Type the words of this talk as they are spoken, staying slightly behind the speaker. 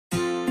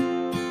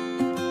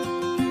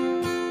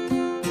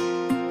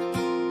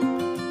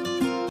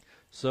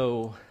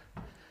So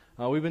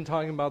we've been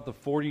talking about the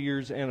 40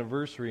 years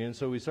anniversary, and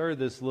so we started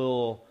this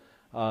little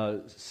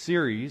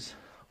series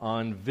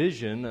on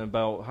vision,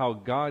 about how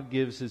God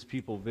gives his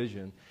people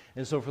vision.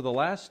 And so for the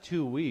last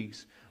 2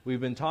 weeks, we've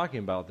been talking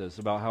about this,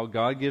 about how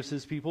God gives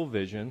his people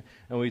vision,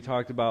 and we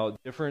talked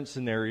about different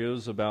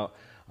scenarios about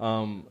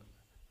from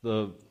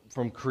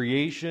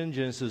creation,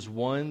 Genesis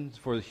 1,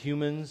 for the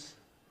humans,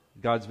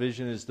 God's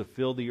vision is to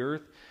fill the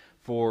earth.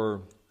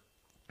 For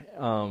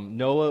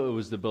Noah, it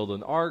was to build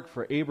an ark.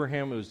 For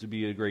Abraham, it was to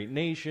be a great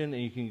nation.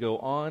 And you can go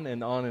on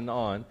and on and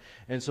on.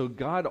 And so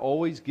God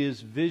always gives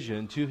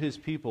vision to his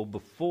people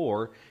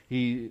before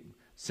he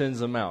sends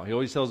them out. He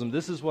always tells them,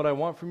 this is what I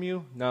want from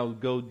you. Now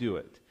go do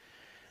it.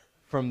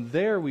 From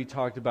there, we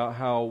talked about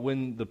how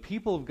when the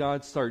people of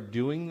God start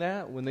doing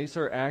that, when they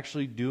start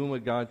actually doing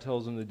what God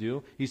tells them to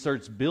do, he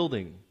starts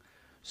building.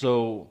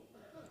 So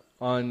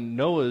on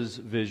Noah's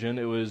vision,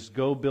 it was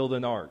go build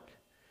an ark.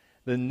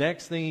 The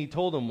next thing he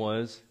told them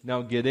was,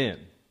 now get in.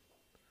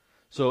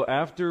 So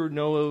after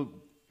Noah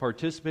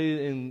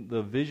participated in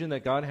the vision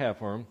that God had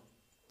for him,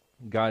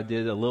 God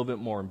did a little bit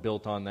more and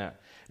built on that.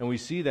 And we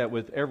see that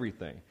with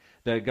everything.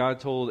 That God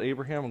told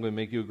Abraham, I'm going to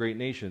make you a great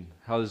nation.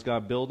 How does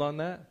God build on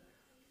that?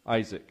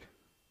 Isaac.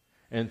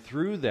 And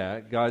through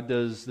that, God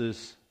does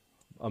this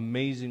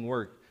amazing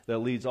work that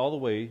leads all the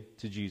way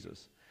to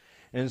Jesus.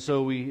 And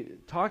so we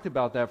talked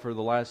about that for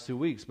the last 2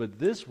 weeks. But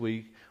this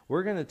week,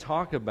 we're going to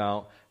talk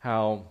about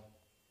how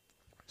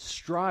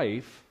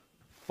strife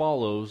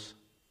follows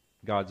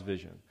God's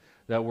vision.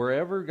 That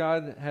wherever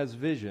God has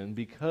vision,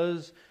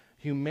 because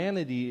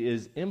humanity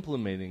is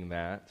implementing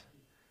that,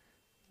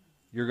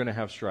 you're going to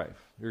have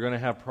strife. You're going to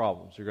have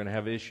problems. You're going to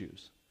have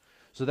issues.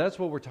 So that's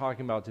what we're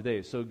talking about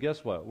today. So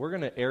guess what? We're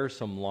going to air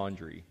some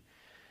laundry.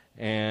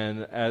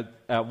 And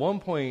at one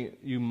point,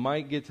 you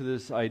might get to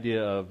this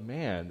idea of,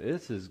 man,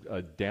 this is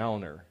a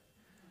downer.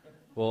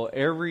 Well,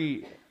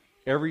 every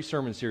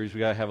sermon series, we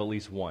got to have at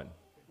least one,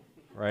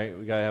 right?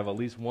 We got to have at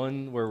least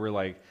one where we're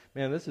like,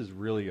 man, this is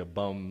really a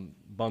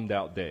bummed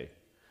out day.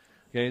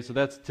 Okay, so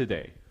that's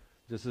today.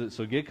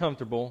 So get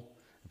comfortable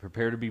and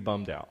prepare to be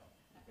bummed out.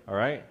 All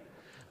right?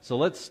 So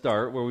let's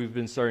start where we've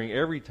been starting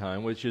every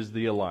time, which is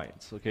the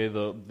alliance. Okay,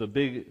 the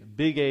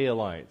big A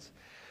alliance.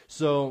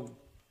 So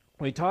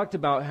we talked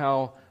about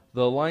how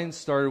the alliance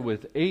started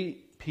with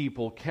 8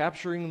 people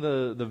capturing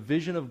the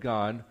vision of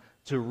God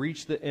to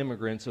reach the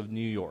immigrants of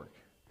New York.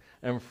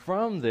 And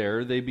from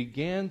there, they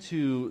began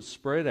to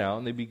spread out,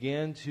 and they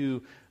began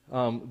to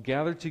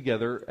gather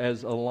together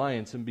as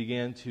alliance and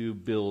began to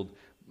build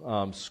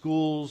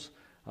schools,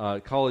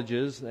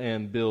 colleges,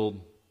 and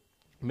build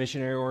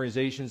missionary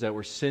organizations that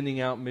were sending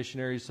out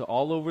missionaries to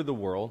all over the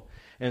world.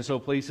 And so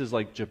places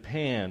like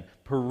Japan,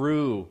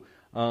 Peru,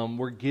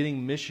 were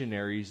getting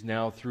missionaries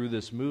now through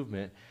this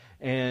movement.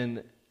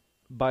 And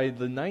by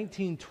the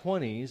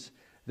 1920s,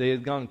 they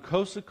had gone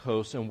coast to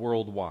coast and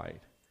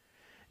worldwide.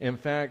 In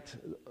fact,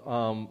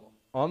 on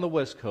the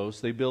West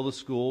Coast, they built a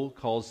school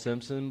called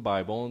Simpson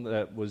Bible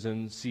that was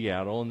in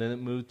Seattle, and then it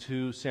moved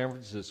to San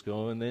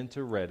Francisco and then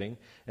to Redding,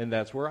 and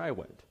that's where I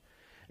went.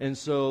 And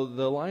so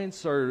the alliance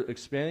started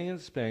expanding and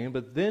expanding,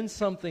 but then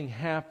something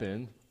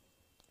happened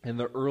in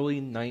the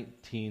early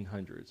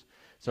 1900s. It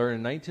started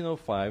in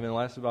 1905 and it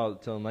lasted about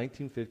until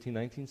 1915,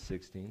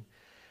 1916,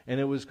 and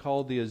it was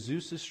called the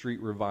Azusa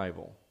Street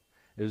Revival.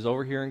 It was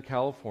over here in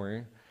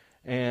California,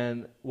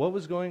 and what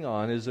was going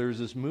on is there was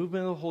this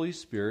movement of the Holy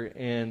Spirit,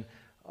 and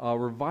a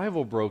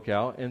revival broke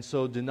out, and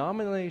so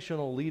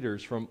denominational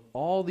leaders from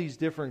all these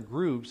different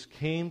groups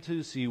came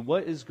to see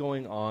what is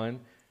going on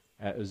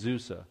at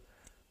Azusa.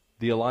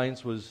 The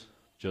alliance was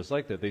just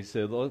like that. They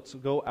said, let's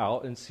go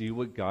out and see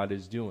what God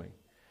is doing.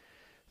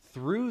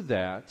 Through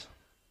that,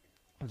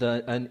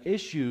 an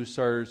issue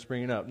started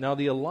springing up. Now,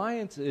 the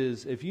alliance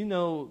is, if you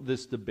know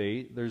this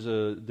debate, there's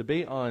a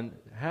debate on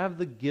have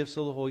the gifts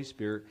of the Holy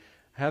Spirit,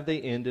 have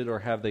they ended or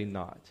have they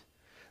not?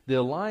 The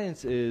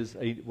alliance is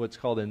what's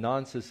called a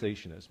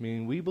non-cessationist,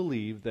 meaning we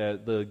believe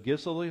that the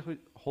gifts of the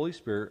Holy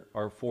Spirit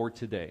are for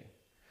today.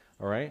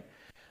 All right?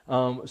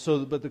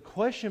 But the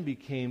question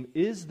became,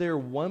 is there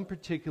one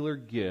particular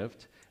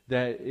gift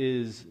that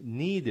is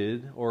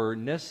needed or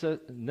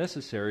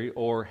necessary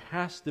or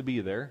has to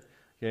be there?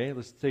 Okay,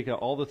 let's take out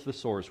all the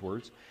thesaurus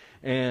words.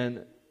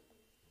 And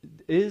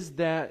is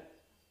that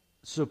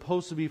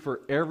supposed to be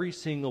for every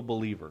single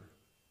believer?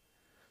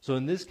 So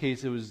in this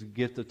case, it was the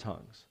gift of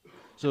tongues.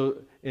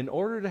 So in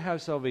order to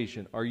have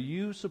salvation, are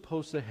you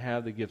supposed to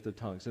have the gift of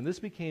tongues? And this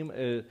became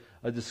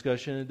a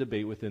discussion and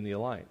debate within the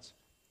alliance.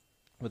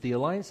 What the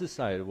alliance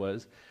decided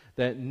was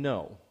that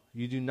no,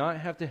 you do not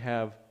have to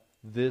have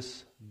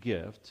this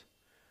gift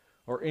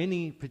or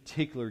any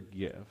particular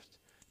gift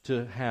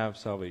to have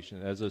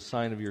salvation as a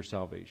sign of your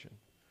salvation.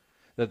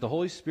 That the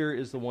Holy Spirit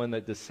is the one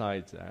that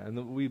decides that.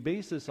 And we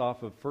base this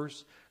off of 1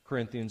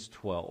 Corinthians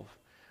 12,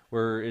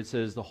 where it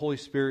says the Holy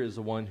Spirit is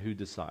the one who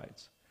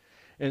decides.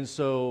 And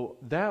so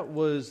that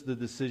was the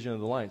decision of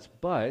the alliance.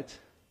 But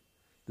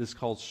this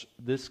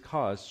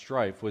caused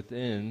strife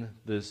within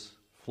this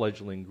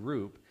fledgling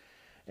group.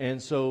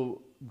 And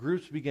so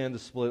groups began to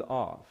split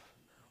off.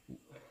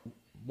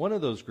 One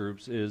of those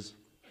groups is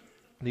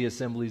the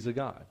Assemblies of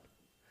God.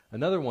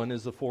 Another one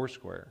is the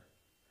Foursquare.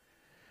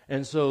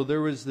 And so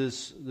there was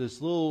this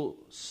little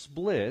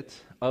split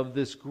of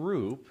this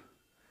group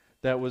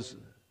that was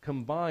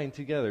combined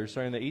together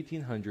starting in the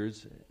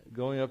 1800s,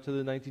 going up to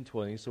the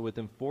 1920s. So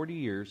within 40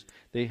 years,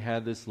 they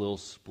had this little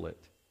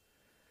split.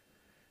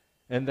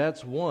 And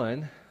that's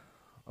one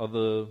of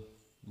the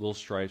little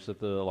stripes that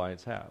the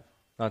Alliance have.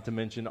 Not to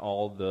mention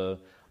all the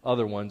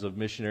other ones of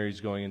missionaries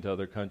going into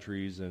other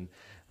countries and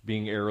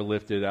being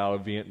airlifted out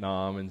of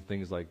Vietnam and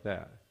things like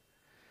that.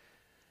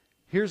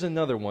 Here's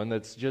another one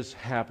that's just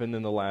happened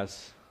in the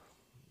last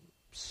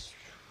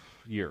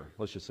year.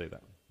 Let's just say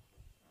that.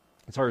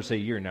 It's hard to say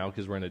year now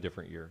because we're in a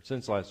different year,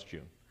 since last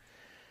June.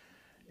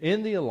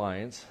 In the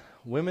Alliance,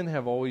 women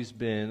have always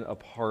been a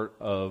part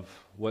of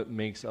what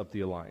makes up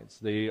the Alliance.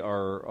 They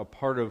are a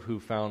part of who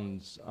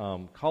founds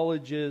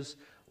colleges,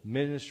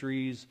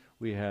 ministries.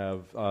 We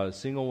have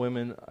single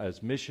women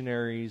as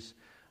missionaries.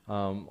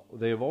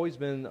 They have always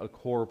been a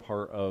core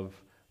part of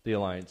the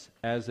Alliance,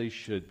 as they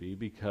should be,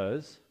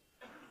 because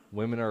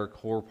women are a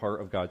core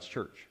part of God's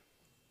church.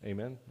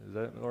 Amen? Is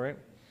that all right?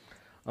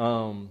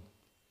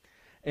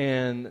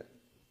 And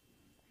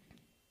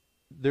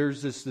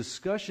there's this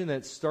discussion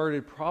that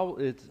started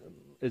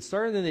it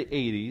started in the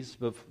 80s,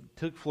 but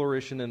took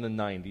flourishing in the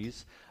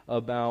 90s,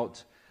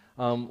 about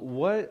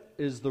what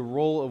is the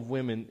role of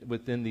women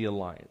within the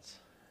Alliance.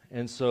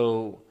 And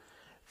so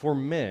for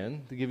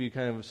men, to give you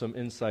kind of some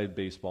inside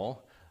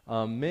baseball,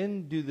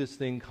 men do this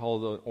thing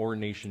called an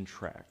ordination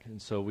track.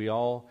 And so we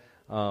all,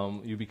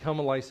 you become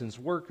a licensed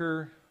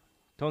worker.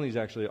 Tony's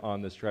actually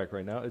on this track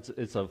right now.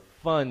 It's a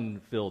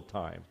fun-filled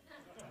time.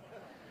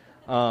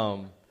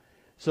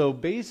 So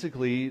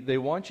basically, they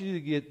want you to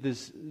get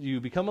this,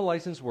 you become a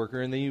licensed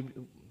worker, and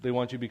then they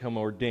want you to become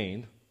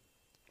ordained.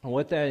 And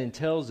what that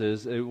entails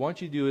is they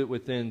want you to do it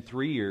within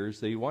 3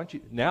 years.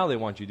 Now they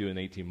want you to do it in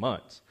 18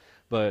 months.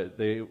 But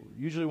they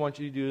usually want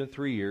you to do it in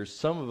 3 years.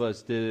 Some of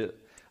us did it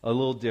a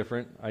little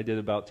different. I did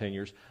about 10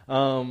 years.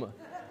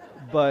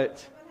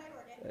 But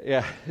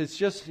yeah, it's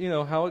just,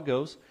 how it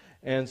goes.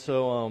 And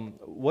so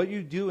what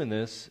you do in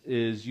this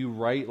is you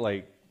write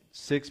like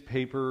 6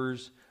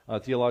 papers,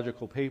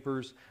 theological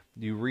papers.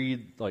 You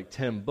read like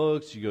 10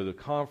 books, you go to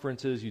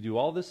conferences, you do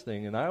all this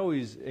thing. And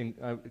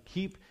I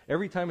keep,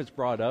 every time it's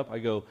brought up, I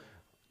go,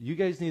 you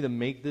guys need to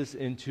make this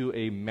into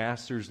a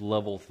master's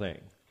level thing.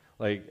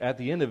 Like at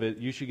the end of it,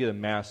 you should get a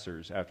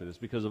master's after this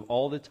because of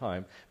all the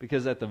time.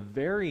 Because at the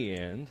very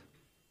end,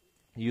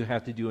 you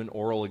have to do an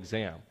oral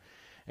exam.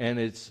 And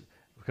it's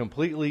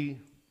completely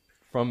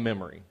from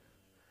memory.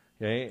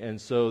 Okay,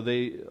 and so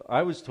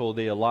I was told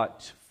they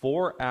allot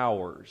 4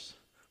 hours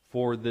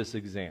for this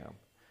exam.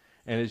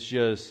 And it's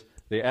just,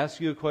 they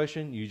ask you a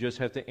question, you just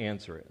have to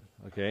answer it,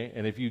 okay?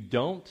 And if you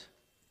don't,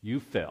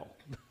 you fail.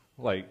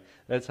 Like,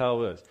 that's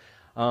how it is.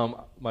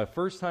 My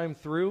first time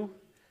through,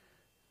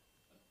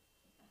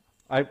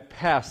 I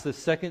passed the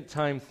second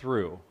time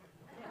through.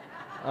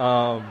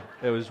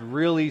 It was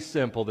really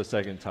simple the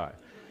second time.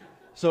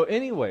 So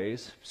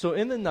anyways,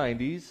 in the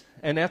 90s,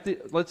 and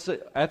let's say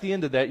at the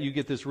end of that, you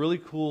get this really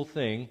cool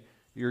thing.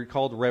 You're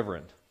called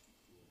Reverend.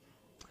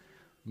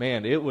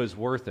 Man, it was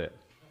worth it.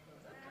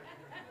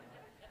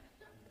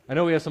 I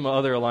know we have some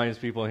other Alliance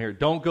people in here.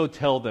 Don't go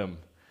tell them,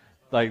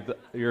 like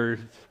your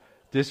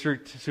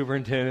district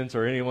superintendents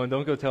or anyone,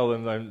 don't go tell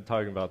them that I'm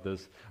talking about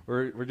this.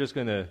 We're just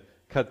going to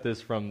cut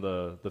this from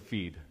the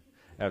feed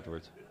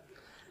afterwards.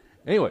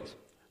 Anyways,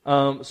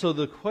 so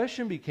the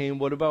question became,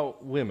 what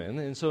about women?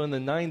 And so in the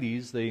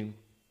 90s,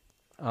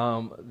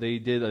 they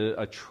did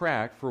a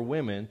track for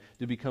women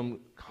to become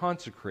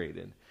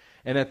consecrated.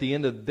 And at the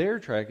end of their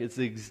track, it's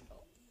the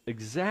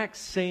exact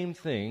same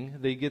thing.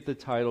 They get the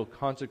title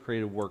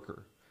consecrated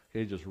worker.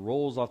 Okay, it just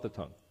rolls off the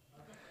tongue,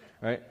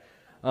 right?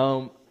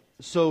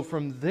 So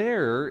from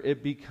there,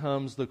 it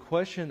becomes the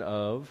question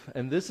of,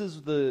 and this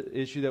is the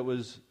issue that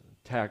was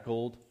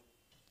tackled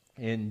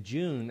in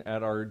June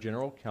at our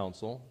General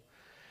Council,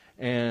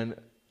 and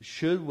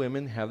should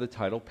women have the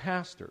title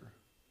pastor?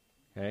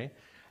 Okay,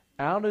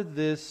 out of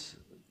this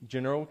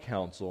General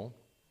Council,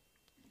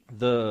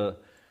 the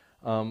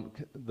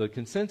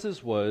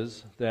consensus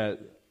was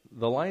that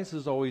the Alliance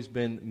has always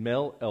been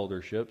male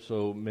eldership,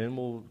 so men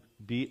will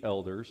be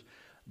elders,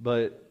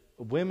 but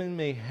women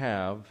may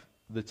have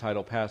the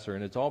title pastor,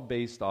 and it's all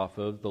based off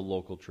of the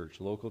local church.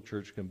 The local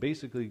church can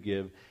basically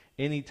give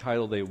any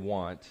title they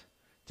want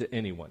to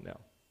anyone now.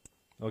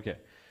 Okay,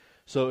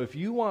 so if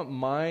you want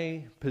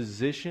my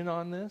position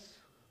on this,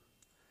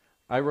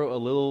 I wrote a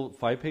little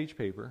 5-page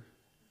paper,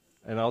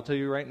 and I'll tell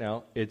you right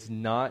now, it's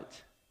not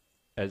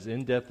as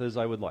in-depth as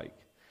I would like.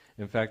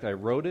 In fact, I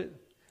wrote it.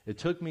 It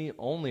took me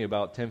only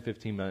about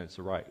 10-15 minutes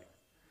to write.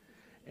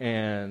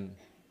 And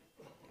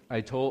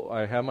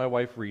I had my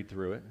wife read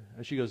through it,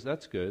 and she goes,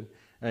 that's good.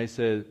 And I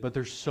said, but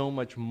there's so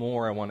much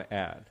more I want to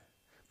add.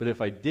 But if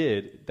I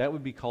did, that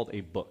would be called a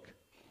book.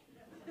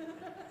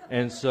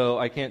 And so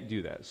I can't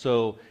do that.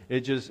 So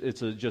it's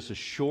just a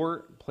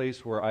short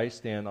place where I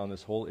stand on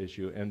this whole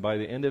issue. And by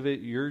the end of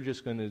it, you're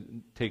just going to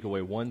take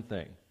away one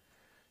thing.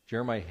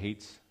 Jeremiah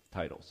hates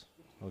titles,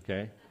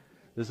 okay?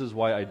 This is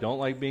why I don't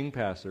like being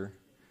pastor,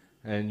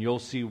 and you'll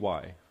see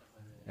why.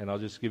 And I'll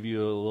just give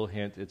you a little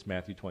hint. It's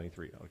Matthew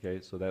 23,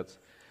 okay? So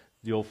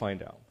you'll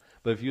find out.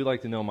 But if you'd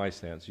like to know my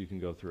stance, you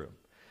can go through.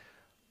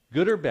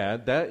 Good or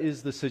bad, that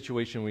is the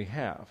situation we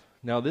have.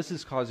 Now, this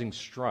is causing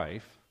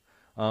strife.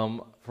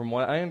 From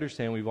what I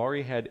understand, we've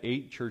already had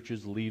 8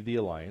 churches leave the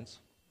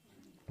alliance.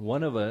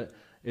 One of it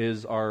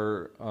is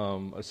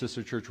a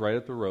sister church right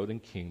up the road in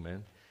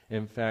Kingman.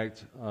 In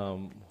fact,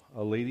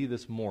 a lady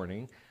this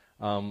morning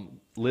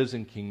lives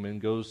in Kingman,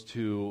 goes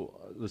to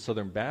the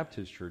Southern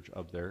Baptist Church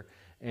up there,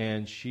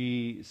 and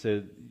she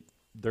said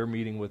they're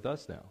meeting with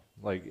us now,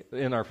 like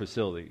in our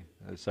facility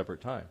at a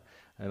separate time.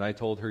 And I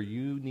told her,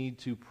 you need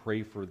to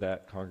pray for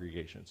that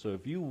congregation. So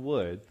if you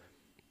would,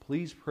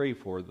 please pray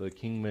for the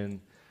Kingman,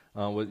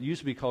 what used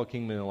to be called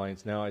Kingman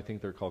Alliance, now I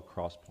think they're called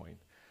Crosspoint.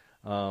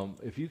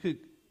 If you could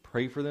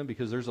pray for them,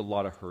 because there's a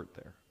lot of hurt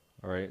there.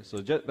 All right, so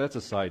that's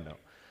a side note.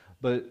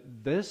 But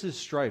this is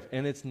strife,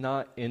 and it's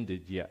not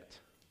ended yet.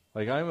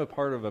 Like, I'm a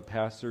part of a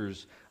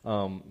pastor's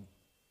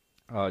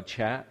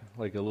chat,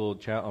 like a little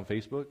chat on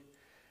Facebook.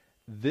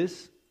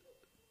 This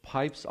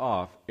pipes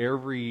off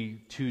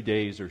every 2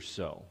 days or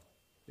so.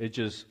 It's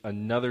just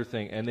another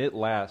thing, and it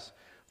lasts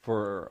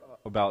for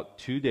about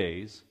 2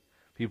 days.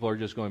 People are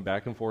just going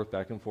back and forth,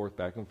 back and forth,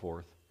 back and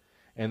forth.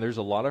 And there's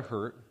a lot of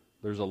hurt.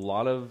 There's a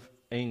lot of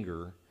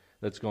anger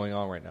that's going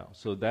on right now.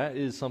 So that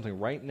is something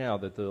right now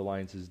that the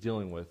Alliance is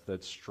dealing with,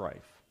 that's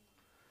strife.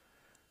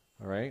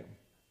 All right?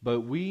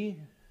 But we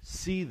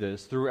see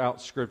this throughout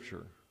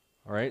Scripture.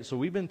 All right? So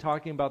we've been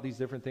talking about these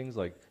different things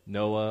like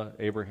Noah,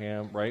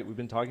 Abraham, right? We've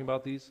been talking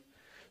about these.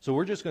 So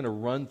we're just going to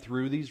run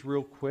through these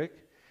real quick,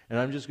 and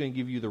I'm just going to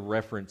give you the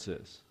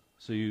references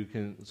so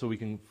we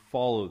can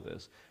follow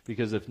this.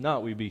 Because if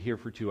not, we'd be here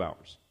for 2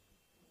 hours.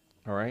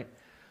 All right?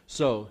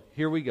 So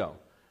here we go.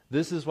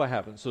 This is what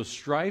happens. So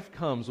strife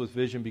comes with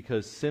vision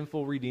because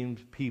sinful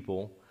redeemed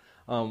people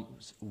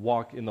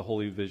walk in the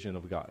holy vision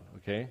of God,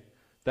 okay?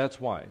 That's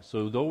why.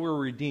 So though we're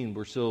redeemed,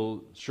 we're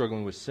still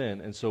struggling with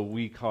sin, and so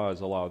we cause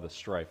a lot of the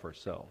strife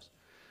ourselves,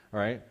 all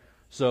right?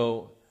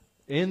 So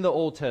in the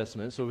Old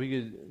Testament, so we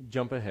could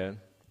jump ahead.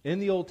 In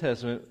the Old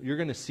Testament, you're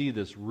going to see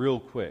this real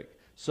quick.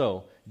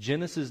 So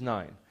Genesis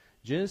 9.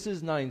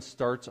 Genesis 9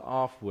 starts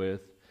off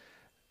with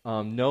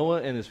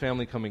Noah and his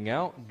family coming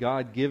out,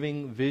 God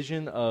giving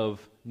vision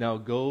of now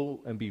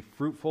go and be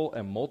fruitful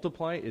and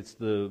multiply. It's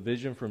the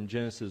vision from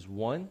Genesis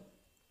 1.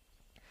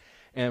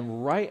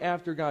 And right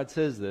after God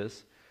says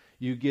this,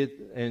 you get,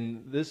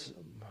 and this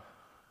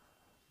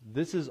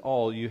is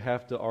all, you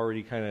have to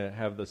already kind of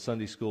have the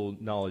Sunday school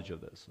knowledge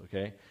of this,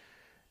 okay?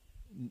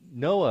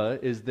 Noah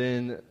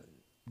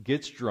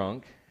gets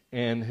drunk,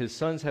 and his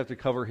sons have to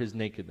cover his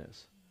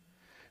nakedness.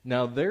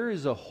 Now, there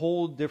is a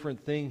whole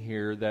different thing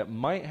here that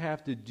might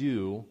have to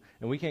do,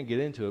 and we can't get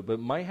into it, but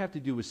might have to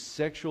do with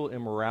sexual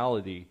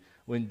immorality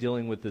when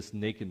dealing with this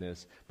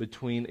nakedness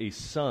between a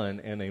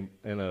son and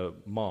a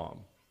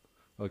mom.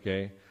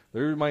 Okay?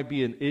 There might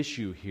be an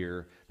issue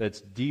here that's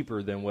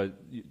deeper than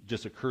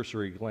just a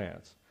cursory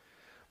glance.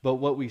 But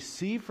what we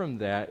see from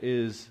that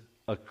is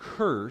a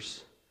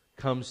curse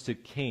comes to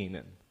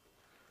Canaan,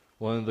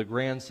 one of the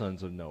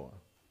grandsons of Noah.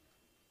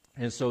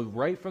 And so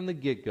right from the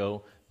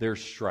get-go,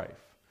 there's strife.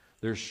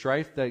 There's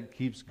strife that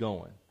keeps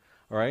going,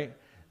 all right?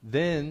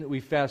 Then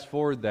we fast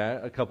forward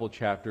that a couple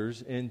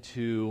chapters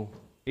into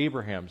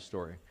Abraham's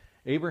story.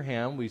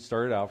 Abraham, we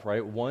started off,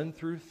 right, 1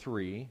 through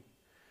 3,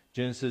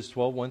 Genesis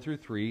 12, 1 through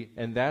 3,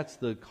 and that's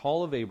the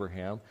call of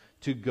Abraham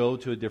to go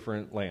to a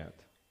different land.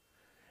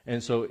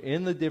 And so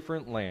in the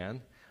different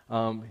land,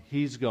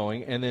 he's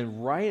going, and then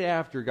right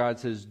after God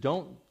says,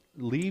 don't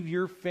leave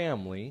your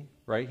family,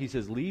 right? He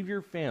says, leave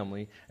your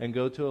family and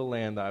go to a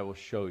land that I will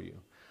show you.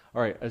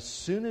 All right, as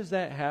soon as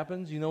that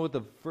happens, you know what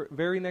the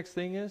very next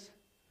thing is?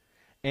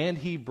 And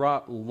he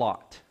brought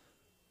Lot.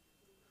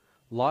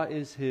 Lot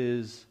is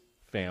his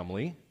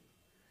family,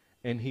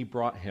 and he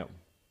brought him.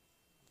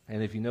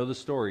 And if you know the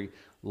story,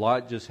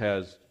 Lot just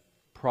has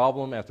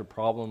problem after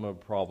problem of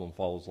problem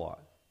follows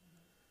Lot.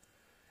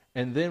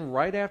 And then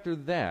right after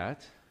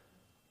that,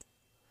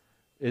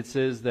 it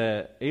says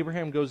that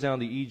Abraham goes down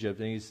to Egypt,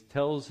 and he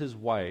tells his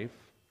wife,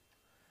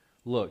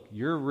 look,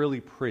 you're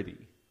really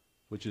pretty.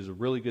 Which is a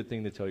really good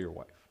thing to tell your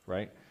wife,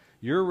 right?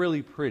 You're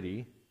really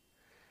pretty,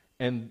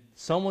 and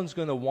someone's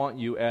going to want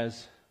you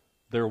as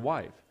their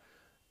wife.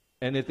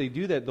 And if they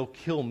do that, they'll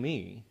kill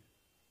me.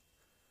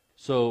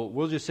 So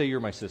we'll just say you're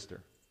my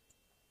sister.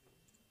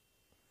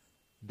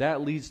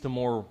 That leads to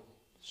more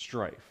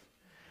strife.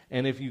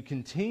 And if you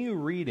continue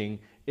reading,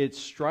 it's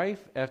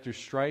strife after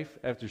strife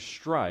after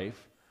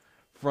strife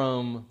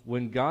from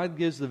when God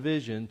gives the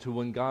vision to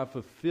when God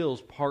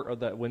fulfills part of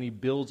that, when he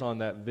builds on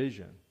that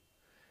vision.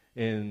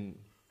 In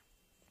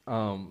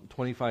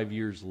 25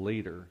 years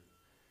later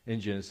in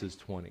Genesis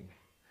 20.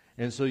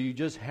 And so you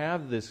just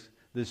have this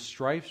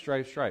strife.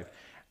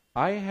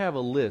 I have a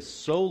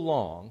list so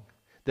long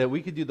that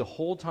we could do the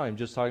whole time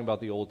just talking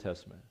about the Old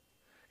Testament.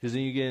 Because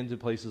then you get into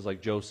places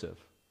like Joseph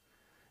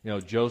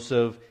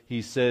Joseph,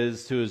 he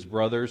says to his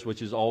brothers,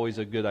 which is always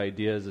a good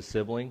idea as a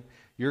sibling,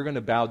 you're going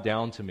to bow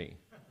down to me,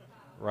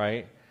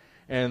 right?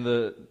 And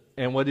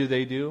what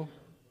do?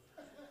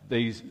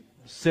 They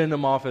send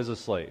him off as a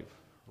slave,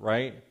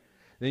 right?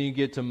 Then you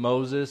get to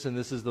Moses, and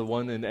this is the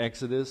one in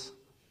Exodus.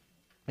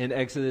 In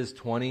Exodus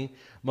 20,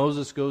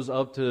 Moses goes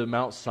up to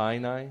Mount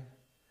Sinai.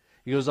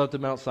 He goes up to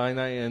Mount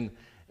Sinai,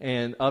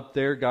 and up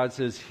there, God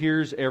says,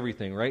 here's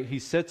everything, right? He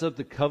sets up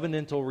the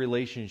covenantal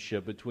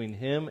relationship between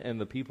him and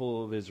the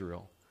people of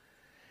Israel.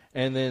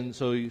 And then,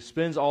 so he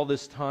spends all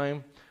this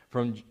time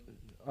from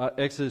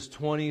Exodus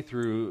 20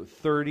 through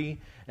 30.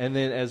 And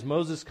then as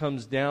Moses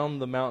comes down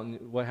the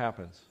mountain, what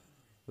happens?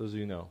 Those of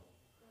you know.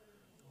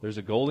 There's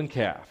a golden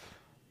calf.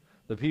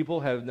 The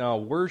people have now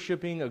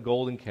worshiping a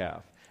golden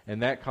calf.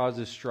 And that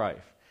causes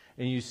strife.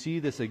 And you see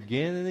this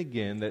again and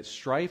again, that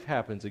strife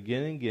happens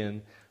again and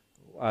again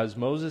as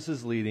Moses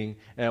is leading.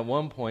 And at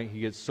one point,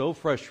 he gets so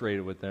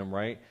frustrated with them,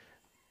 right?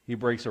 He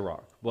breaks a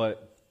rock.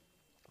 But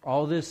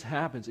all this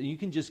happens. And you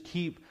can just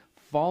keep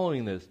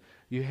following this.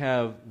 You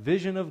have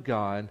vision of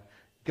God,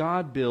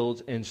 God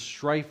builds, and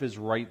strife is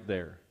right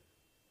there.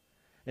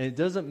 And it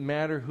doesn't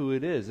matter who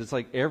it is. It's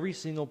like every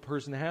single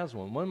person has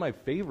one. One of my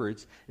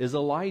favorites is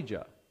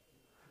Elijah.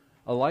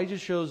 Elijah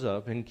shows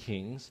up in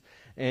Kings,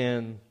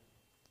 and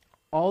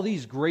all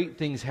these great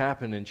things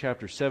happen in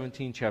chapter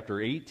 17, chapter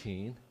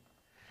 18.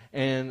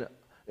 And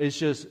it's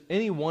just,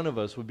 any one of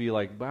us would be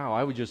like, wow,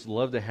 I would just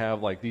love to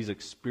have like these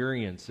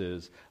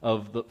experiences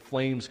of the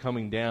flames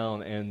coming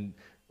down and,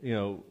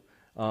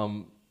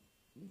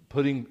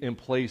 putting in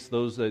place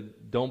those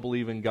that don't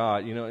believe in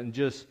God,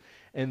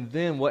 and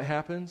then what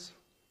happens?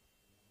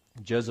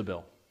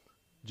 Jezebel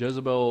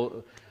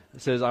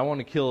says, I want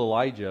to kill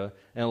Elijah,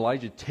 and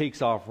Elijah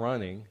takes off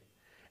running,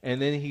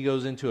 and then he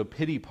goes into a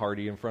pity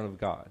party in front of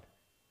God.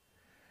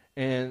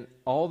 And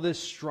all this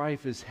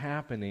strife is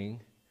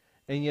happening,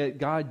 and yet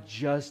God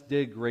just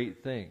did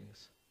great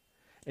things.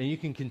 And you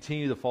can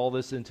continue to follow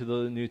this into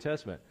the New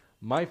Testament.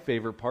 My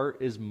favorite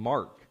part is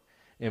Mark.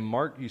 In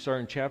Mark, you start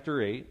in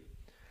chapter 8,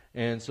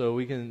 and so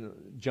we can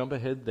jump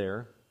ahead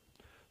there.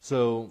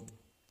 So,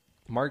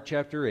 Mark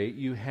chapter 8,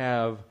 you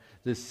have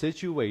this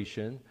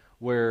situation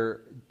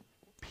where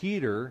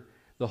Peter,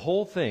 the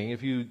whole thing,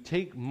 if you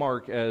take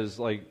Mark as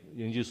like,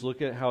 you just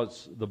look at how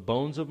it's the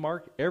bones of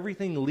Mark,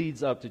 everything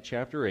leads up to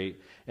chapter 8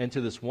 and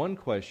to this one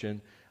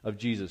question of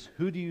Jesus,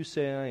 who do you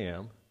say I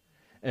am?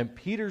 And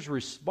Peter's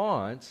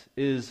response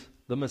is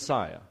the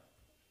Messiah,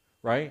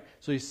 right?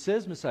 So he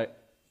says Messiah,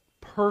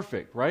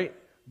 perfect, right?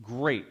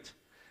 Great.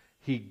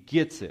 He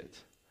gets it.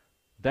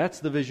 That's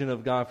the vision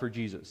of God for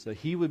Jesus, that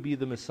he would be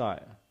the Messiah,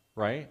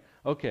 right?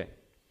 Okay.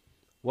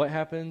 What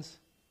happens?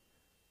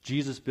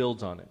 Jesus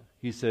builds on it.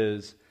 He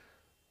says,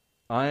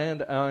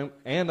 and I'm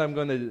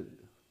going to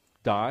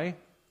die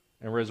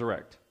and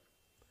resurrect.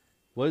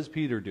 What does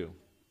Peter do?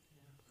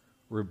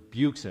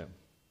 Rebukes him.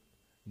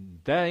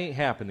 That ain't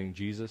happening,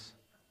 Jesus.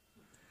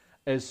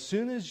 As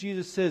soon as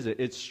Jesus says it,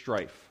 it's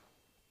strife.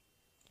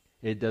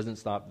 It doesn't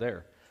stop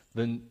there.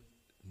 The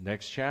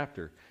next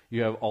chapter,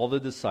 you have all the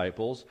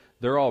disciples.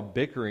 They're all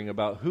bickering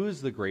about who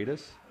is the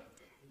greatest.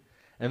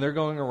 And they're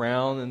going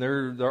around and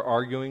they're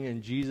arguing,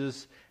 and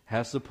Jesus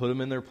has to put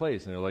them in their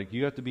place. And they're like,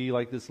 you have to be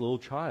like this little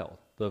child.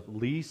 The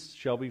least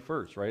shall be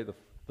first, right?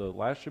 The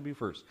last should be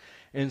first.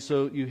 And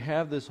so you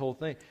have this whole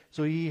thing.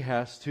 So he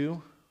has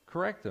to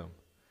correct them.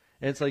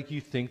 And it's like,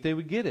 you think they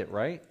would get it,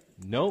 right?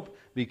 Nope.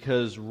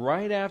 Because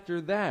right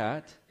after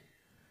that,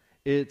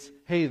 it's,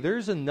 hey,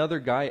 there's another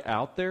guy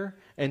out there,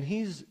 and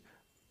he's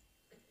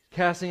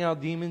casting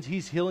out demons.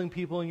 He's healing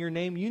people in your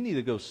name. You need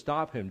to go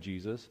stop him,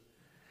 Jesus.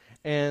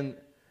 And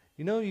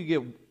you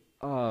get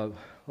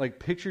like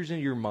pictures in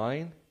your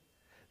mind.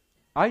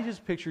 I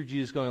just picture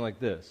Jesus going like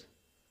this.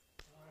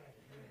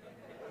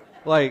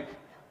 Like,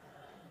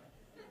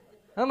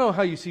 I don't know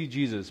how you see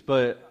Jesus,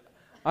 but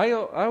I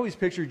always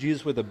picture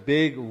Jesus with a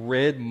big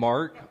red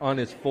mark on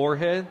his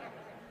forehead,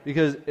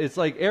 because it's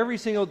like every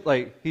single,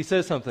 like, he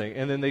says something,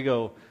 and then they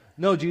go,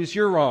 no, Jesus,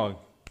 you're wrong.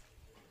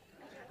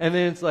 And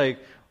then it's like,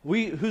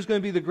 who's going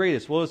to be the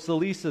greatest? Well, it's the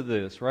least of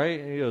this, right?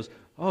 And he goes,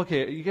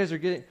 okay, you guys are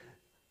getting...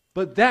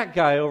 But that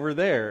guy over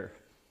there,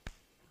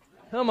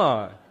 come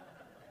on.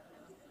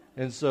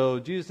 And so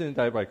Jesus didn't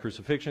die by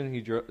crucifixion.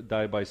 He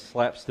died by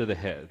slaps to the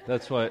head.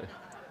 That's what,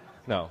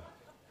 no.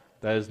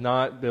 That is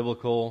not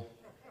biblical.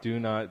 Do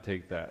not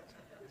take that.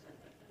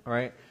 All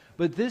right?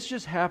 But this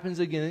just happens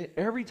again.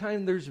 Every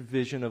time there's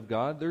vision of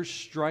God, there's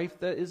strife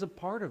that is a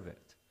part of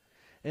it.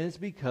 And it's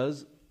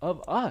because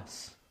of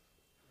us.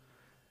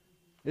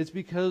 It's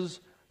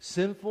because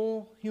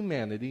sinful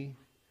humanity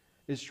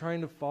is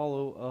trying to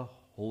follow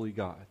a holy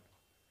God.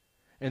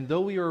 And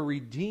though we are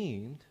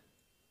redeemed,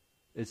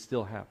 it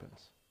still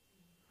happens.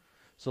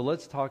 So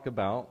let's talk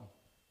about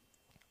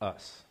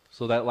us.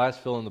 So that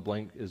last fill in the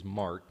blank is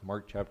Mark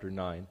chapter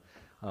 9,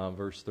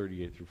 verse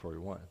 38 through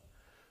 41.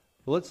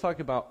 But let's talk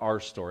about our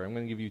story. I'm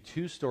going to give you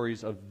two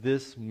stories of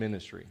this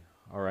ministry,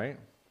 all right?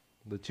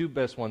 The two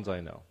best ones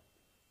I know,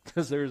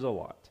 because there's a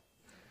lot.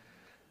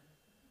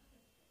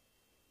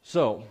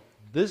 So,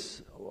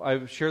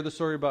 I've shared the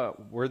story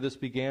about where this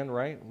began,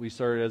 right? We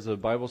started as a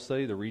Bible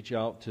study to reach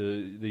out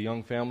to the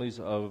young families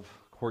of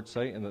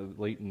Quartzsite in the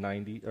late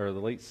 90s or the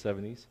late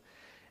 70s.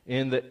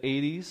 In the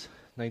 80s,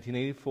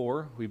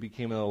 1984, we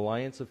became an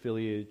Alliance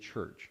affiliated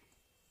church.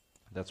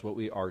 That's what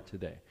we are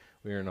today.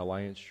 We are an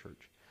Alliance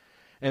church.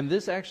 And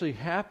this actually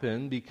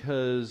happened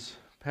because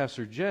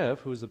Pastor Jeff,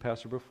 who was the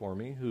pastor before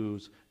me,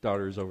 whose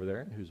daughter is over there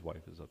and whose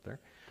wife is up there,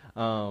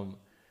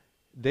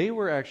 they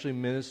were actually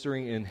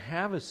ministering in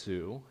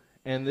Havasu,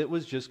 and it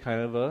was just kind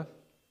of a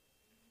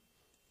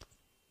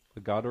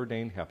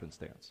God-ordained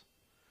happenstance.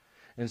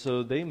 And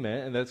so they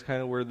met, and that's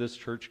kind of where this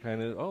church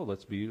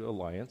let's be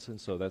Alliance,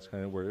 and so that's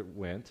kind of where it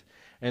went.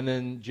 And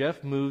then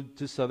Jeff moved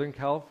to Southern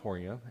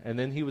California, and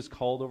then he was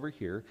called over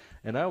here.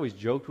 And I always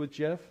joked with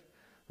Jeff,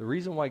 the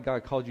reason why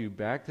God called you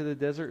back to the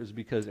desert is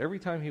because every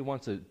time he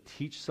wants to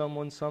teach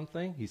someone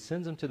something, he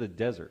sends them to the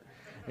desert.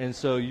 And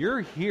so you're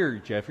here,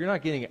 Jeff. You're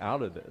not getting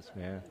out of this,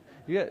 man.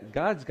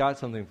 God's got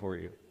something for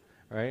you,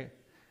 right?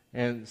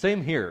 And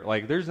same here.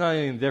 Like, there's not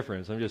any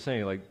difference. I'm just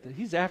saying, like,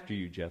 he's after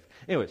you, Jeff.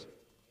 Anyways,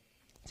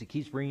 he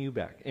keeps bringing you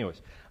back.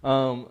 Anyways,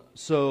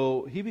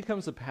 so he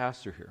becomes a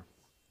pastor here.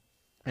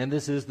 And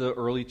this is the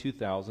early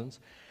 2000s.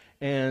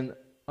 And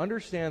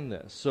understand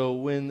this. So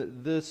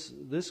when this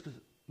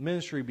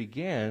ministry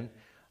began,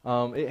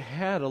 it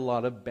had a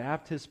lot of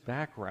Baptist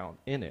background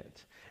in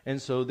it.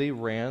 And so they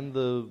ran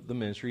the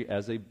ministry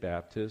as a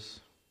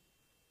Baptist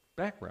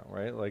background,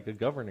 right? Like a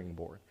governing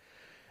board.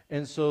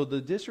 And so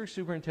the district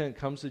superintendent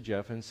comes to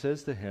Jeff and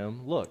says to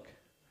him, look,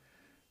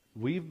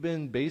 we've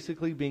been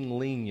basically being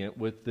lenient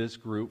with this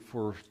group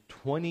for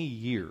 20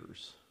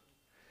 years.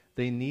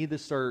 They need to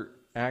start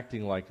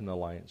acting like an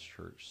Alliance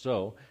church.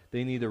 So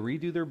they need to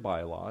redo their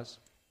bylaws.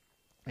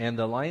 And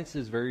the Alliance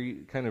is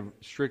very kind of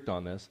strict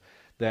on this,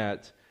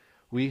 that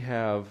we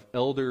have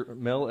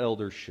male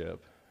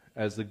eldership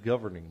as the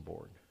governing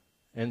board.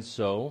 And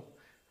so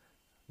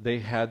they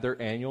had their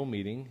annual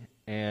meeting,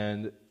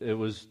 and it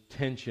was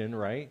tension,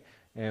 right?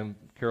 And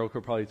Carol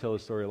could probably tell the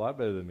story a lot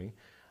better than me.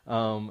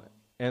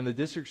 And the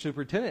district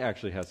superintendent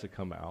actually has to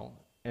come out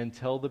and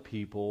tell the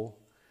people,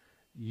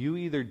 you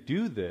either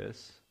do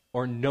this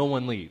or no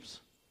one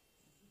leaves.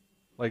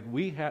 Like,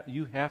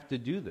 you have to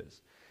do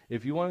this.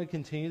 If you want to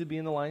continue to be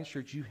in the Alliance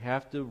church, you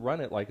have to run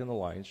it like an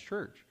Alliance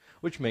church,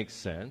 which makes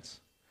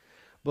sense.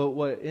 But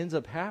what ends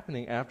up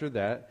happening after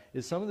that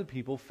is some of the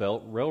people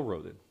felt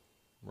railroaded,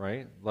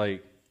 right?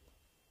 Like,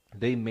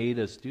 they made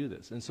us do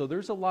this. And so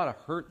there's a lot of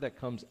hurt that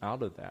comes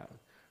out of that,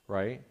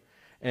 right?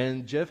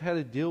 And Jeff had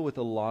to deal with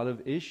a lot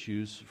of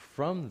issues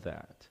from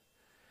that.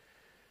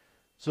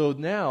 So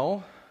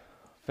now,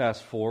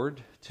 fast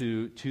forward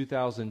to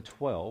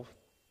 2012,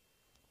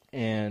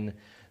 and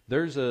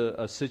there's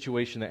a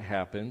situation that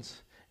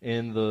happens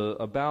in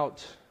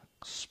about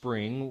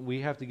spring.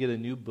 We have to get a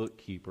new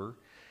bookkeeper,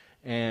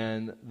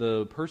 and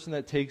the person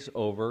that takes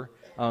over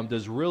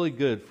does really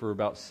good for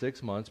about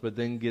 6 months, but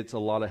then gets a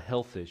lot of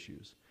health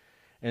issues.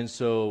 And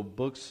so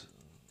books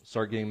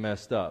start getting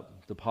messed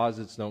up.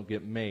 Deposits don't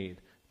get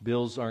made.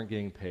 Bills aren't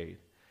getting paid.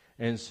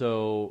 And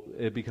so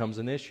it becomes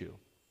an issue.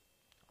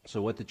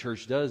 So what the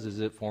church does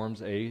is it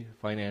forms a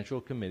financial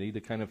committee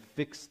to kind of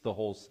fix the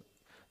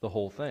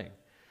whole thing.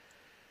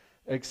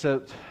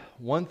 Except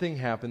one thing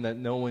happened that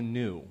no one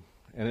knew.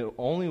 And it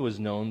only was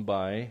known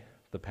by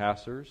the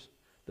pastors,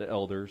 the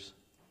elders,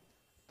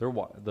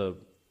 the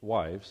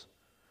wives.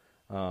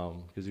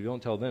 Because if you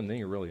don't tell them, then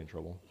you're really in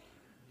trouble.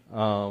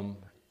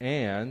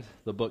 And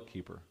the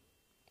bookkeeper.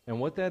 And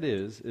what that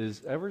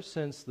is ever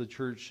since the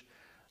church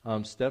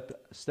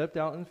stepped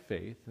out in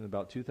faith in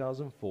about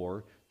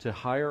 2004 to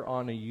hire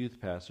on a youth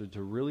pastor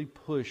to really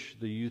push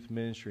the youth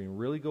ministry and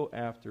really go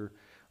after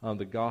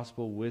the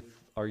gospel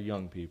with our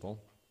young people,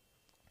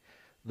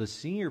 the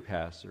senior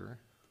pastor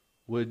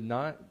would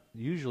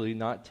usually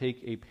not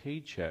take a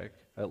paycheck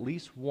at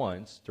least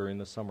once during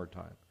the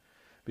summertime.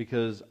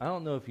 Because I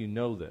don't know if you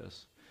know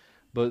this,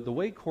 but the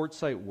way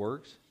Quartzsite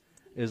works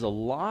is a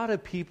lot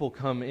of people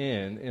come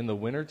in the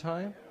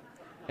wintertime,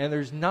 and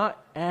there's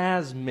not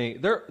as many.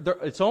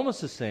 It's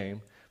almost the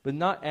same, but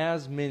not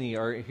as many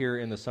are here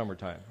in the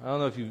summertime. I don't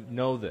know if you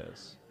know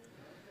this.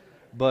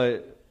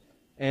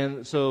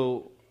 And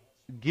so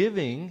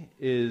giving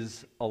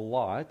is a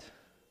lot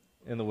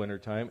in the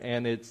wintertime,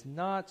 and it's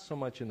not so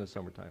much in the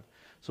summertime.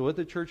 So what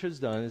the church has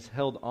done is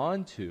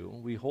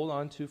we hold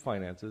on to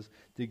finances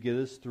to get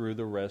us through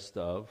the rest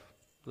of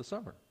the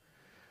summer.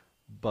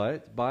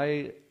 But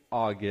by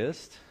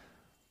August,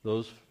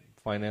 those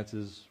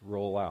finances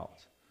roll out.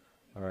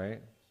 All right?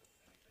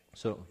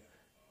 So,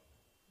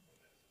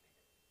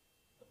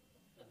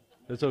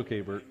 it's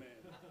okay, Bert.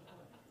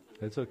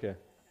 It's okay.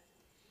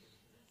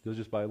 You'll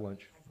just buy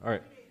lunch. All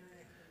right.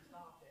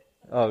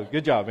 Oh,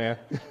 good job, man.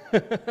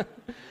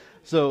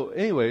 So,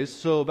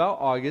 anyways, about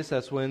August,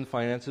 that's when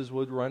finances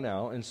would run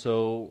out, and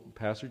so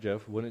Pastor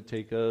Jeff wouldn't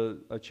take a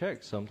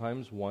check,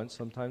 sometimes once,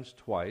 sometimes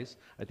twice.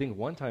 I think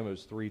one time it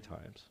was 3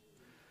 times.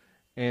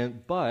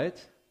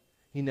 But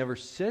he never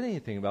said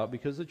anything about it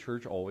because the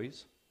church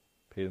always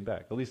paid him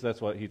back. At least that's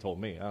what he told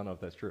me. I don't know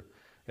if that's true.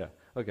 Yeah,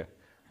 okay.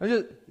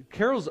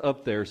 Carol's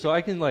up there, so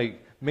I can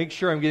like make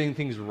sure I'm getting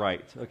things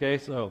right. Okay,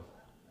 so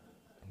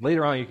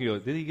later on you can go,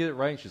 did he get it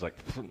right? And she's like,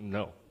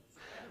 no.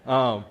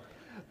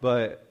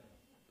 But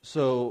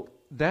so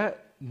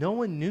that no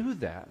one knew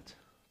that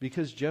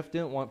because Jeff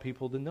didn't want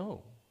people to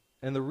know.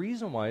 And the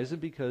reason why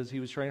isn't because he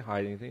was trying to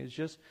hide anything. It's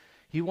just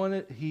he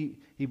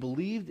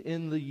believed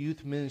in the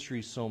youth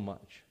ministry so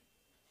much.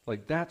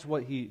 Like that's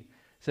what he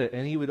said.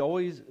 And he would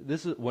always,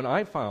 this is when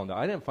I found out,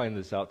 I didn't find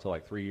this out till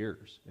like 3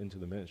 years into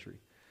the ministry.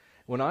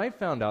 When I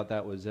found out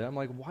that was it, I'm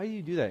like, why do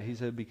you do that? He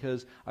said,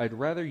 because I'd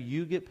rather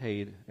you get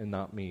paid and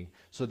not me,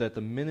 so that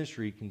the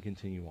ministry can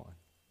continue on.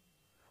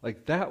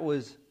 Like that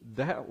was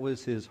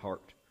his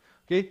heart.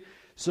 Okay?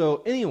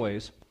 So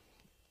anyways,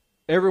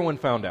 everyone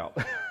found out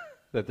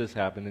that this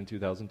happened in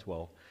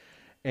 2012.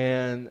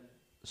 And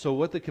so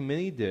what the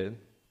committee did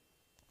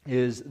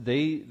is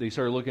they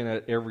started looking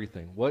at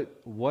everything.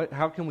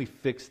 How can we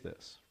fix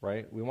this,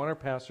 right? We want our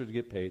pastor to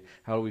get paid.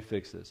 How do we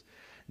fix this?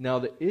 Now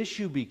the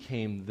issue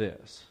became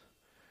this.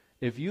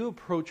 If you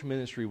approach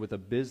ministry with a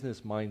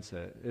business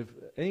mindset, if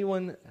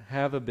anyone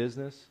have a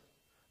business,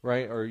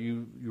 right, or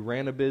you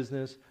ran a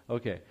business,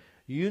 okay,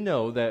 you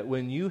know that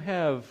when you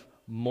have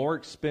more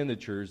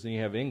expenditures than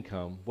you have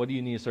income, what do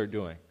you need to start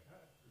doing?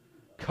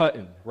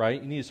 Cutting, right?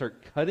 You need to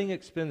start cutting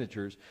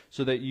expenditures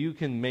so that you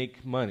can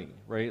make money,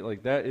 right?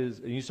 Like that is,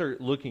 and you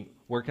start looking,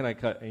 where can I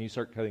cut? And you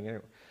start cutting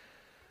anyway.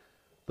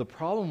 The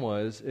problem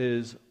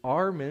is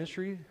our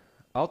ministry,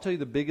 I'll tell you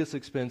the biggest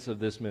expense of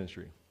this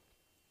ministry.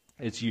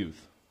 It's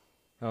youth.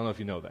 I don't know if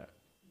you know that.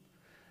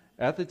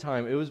 At the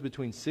time, it was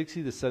between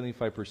 60 to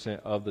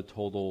 75% of the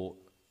total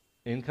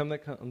income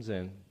that comes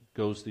in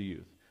goes to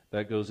youth.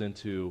 That goes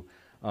into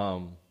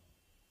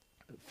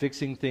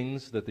fixing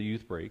things that the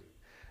youth break.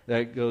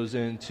 That goes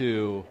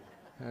into,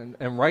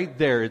 and right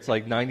there, it's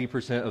like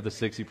 90% of the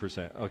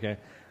 60%, okay?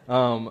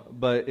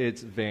 But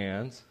it's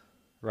vans,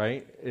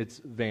 right? It's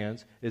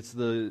vans. It's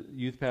the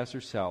youth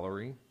pastor's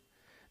salary.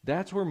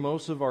 That's where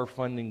most of our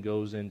funding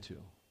goes into,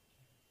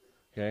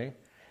 okay?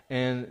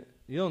 And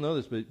you don't know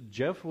this, but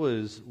Jeff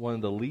was one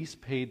of the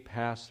least paid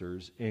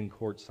pastors in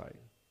Quartzsite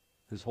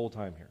his whole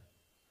time here.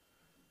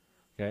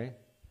 Okay?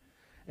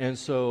 And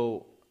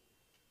so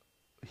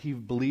he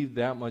believed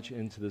that much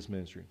into this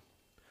ministry.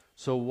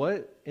 So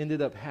what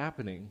ended up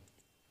happening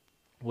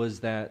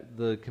was that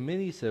the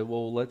committee said,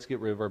 well, let's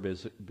get rid of our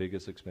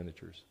biggest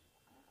expenditures.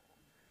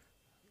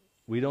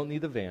 We don't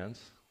need the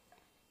vans.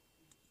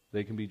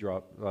 They can be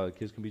dropped,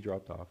 kids can be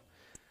dropped off.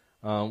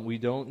 We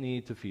don't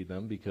need to feed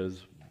them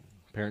because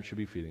parents should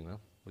be feeding them,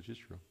 which is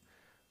true.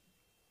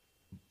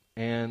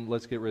 And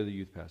let's get rid of the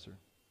youth pastor.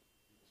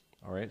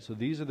 All right, so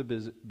these are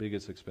the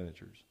biggest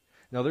expenditures.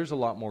 Now, there's a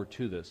lot more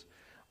to this.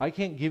 I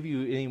can't give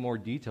you any more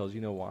details.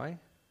 You know why?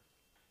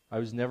 I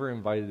was never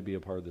invited to be a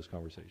part of this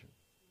conversation.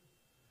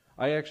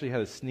 I actually had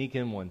to sneak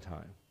in one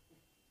time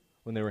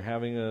when they were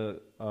having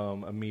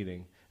a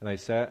meeting, and I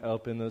sat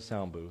up in the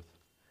sound booth,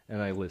 and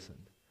I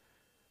listened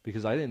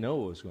because I didn't know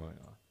what was going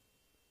on.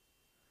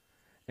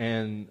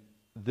 And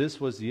this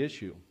was the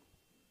issue.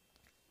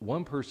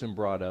 One person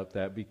brought up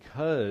that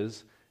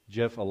because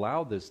Jeff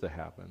allowed this to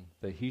happen,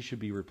 that he should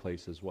be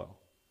replaced as well.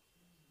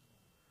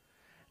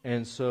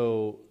 And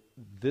so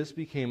this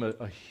became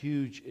a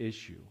huge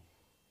issue.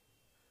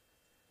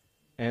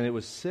 And it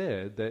was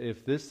said that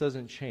if this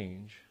doesn't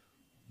change,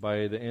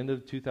 by the end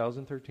of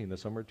 2013, the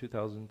summer of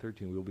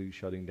 2013, we'll be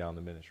shutting down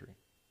the ministry,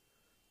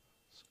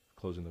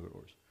 closing the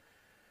doors.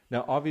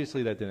 Now,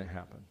 obviously, that didn't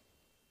happen.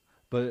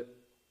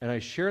 And I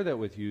share that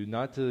with you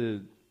not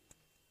to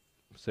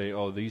say,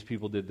 oh, these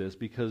people did this,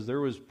 because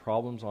there was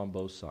problems on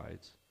both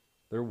sides.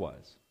 There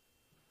was.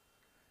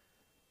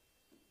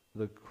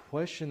 The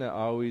question that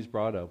I always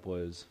brought up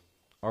was,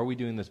 are we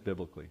doing this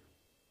biblically?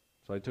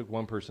 So I took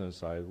one person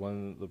aside,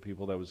 one of the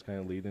people that was kind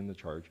of leading the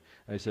charge,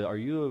 and I said, are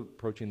you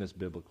approaching this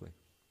biblically?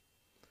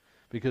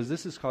 Because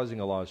this is causing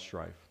a lot of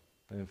strife.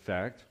 And in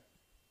fact,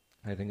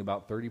 I think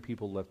about 30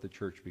 people left the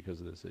church because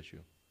of this issue.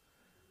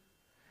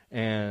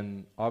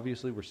 And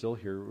obviously, we're still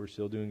here. We're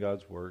still doing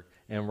God's work.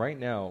 And right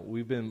now,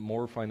 we've been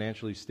more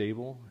financially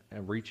stable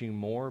and reaching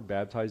more,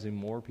 baptizing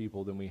more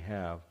people than we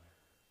have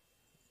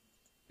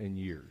in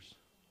years.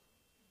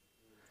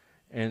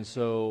 And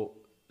so,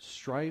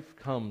 strife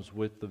comes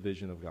with the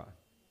vision of God.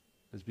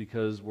 It's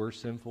because we're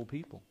sinful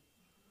people.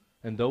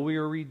 And though we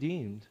are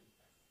redeemed,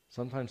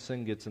 sometimes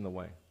sin gets in the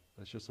way.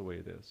 That's just the way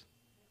it is.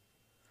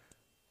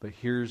 But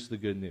here's the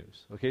good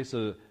news. Okay,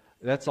 so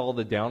that's all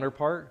the downer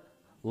part.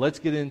 Let's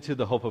get into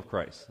the hope of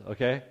Christ,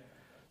 okay?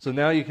 So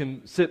now you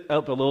can sit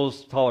up a little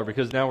taller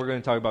because now we're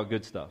going to talk about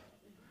good stuff.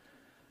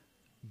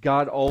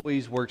 God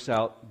always works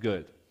out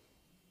good.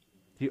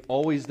 He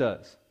always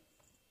does.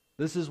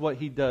 This is what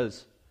he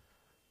does.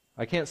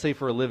 I can't say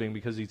for a living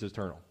because he's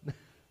eternal.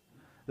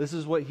 This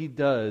is what he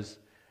does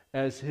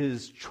as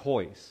his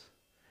choice,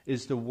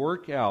 is to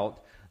work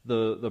out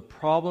the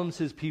problems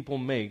his people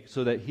make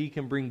so that he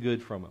can bring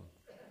good from them.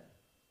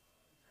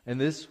 And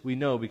this we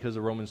know because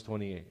of Romans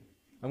 28.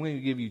 I'm going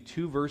to give you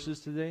 2 verses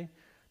today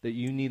that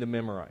you need to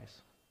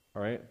memorize.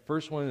 All right?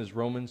 First one is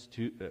Romans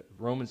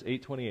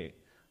 8:28.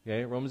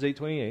 Okay, Romans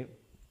 8:28.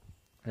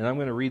 And I'm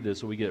going to read this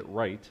so we get it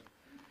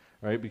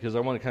right, because I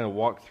want to kind of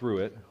walk through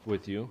it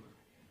with you.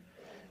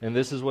 And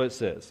this is what it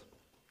says.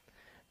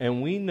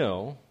 And we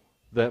know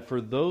that for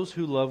those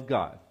who love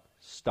God,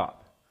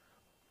 stop.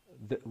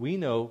 We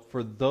know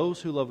for those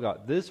who love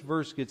God. This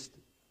verse gets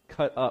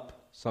cut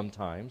up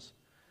sometimes.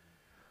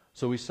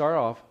 So we start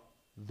off,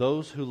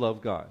 those who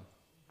love God.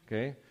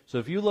 Okay? So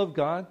if you love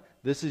God,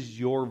 this is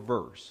your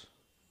verse.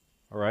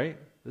 All right?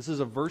 This is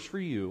a verse for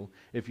you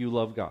if you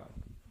love God.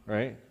 All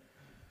right?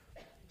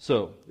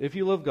 So, if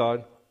you love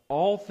God,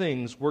 all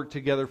things work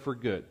together for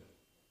good.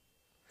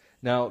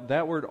 Now,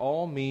 that word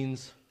all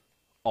means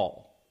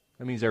all.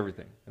 That means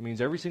everything. That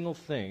means every single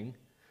thing.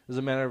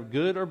 Doesn't matter if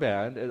good or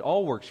bad, it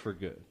all works for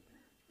good.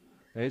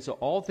 Okay? So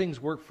all things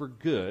work for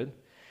good.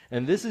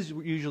 And this is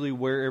usually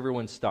where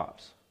everyone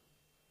stops.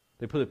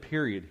 They put a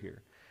period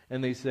here.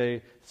 And they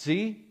say,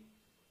 see,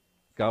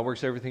 God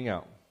works everything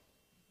out.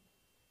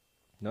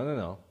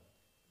 No.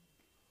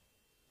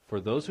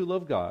 For those who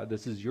love God,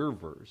 this is your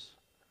verse.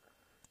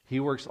 He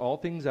works all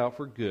things out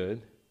for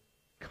good,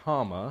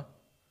 comma,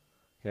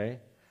 okay?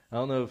 I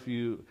don't know if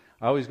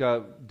I always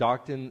got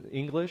docked in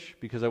English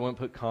because I wouldn't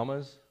put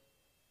commas.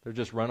 They're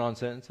just run-on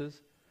sentences,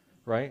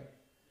 right?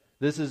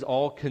 This is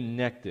all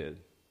connected,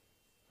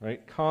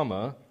 right?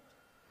 Comma,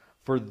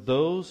 for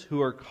those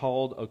who are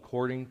called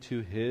according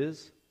to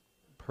His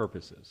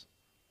purposes.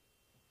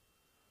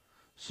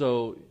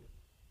 So,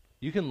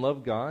 you can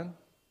love God,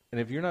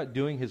 and if you're not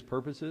doing His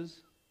purposes,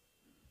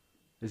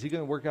 is He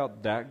going to work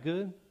out that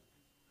good?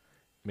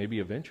 Maybe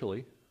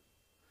eventually.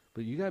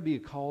 But you got to be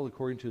called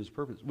according to His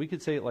purpose. We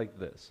could say it like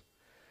this.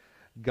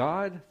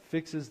 God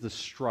fixes the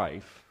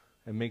strife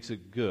and makes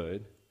it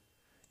good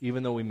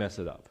even though we mess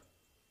it up.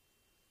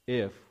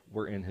 If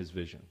we're in His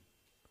vision.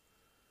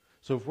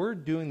 So if we're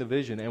doing the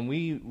vision and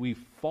we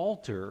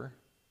falter,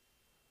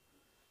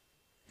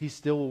 He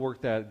still will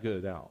work that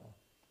good out.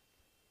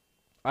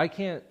 I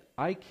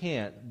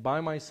can't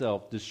by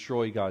myself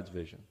destroy God's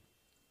vision.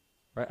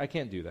 Right? I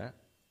can't do that.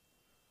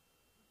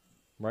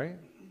 Right?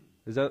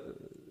 Is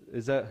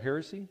that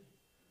heresy?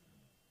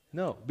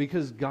 No,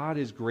 because God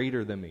is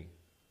greater than me.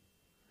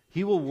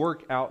 He will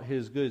work out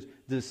His goods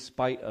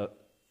despite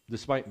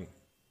me.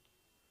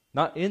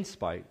 Not in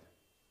spite,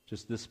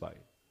 just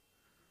despite.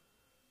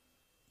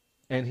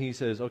 And He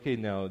says, okay,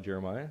 now,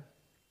 Jeremiah,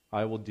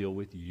 I will deal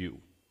with you.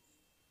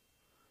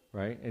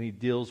 Right? And He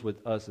deals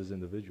with us as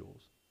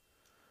individuals.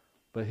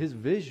 But His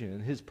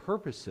vision, His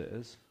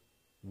purposes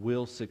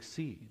will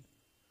succeed.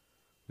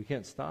 We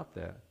can't stop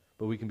that,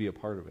 but we can be a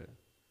part of it.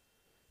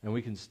 And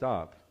we can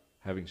stop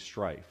having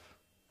strife.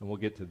 And we'll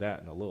get to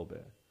that in a little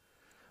bit.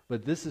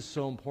 But this is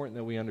so important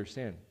that we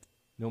understand.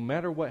 No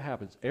matter what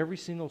happens, every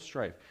single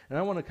strife. And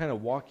I want to kind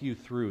of walk you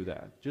through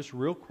that, just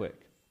real quick.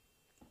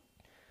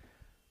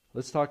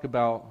 Let's talk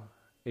about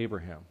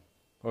Abraham.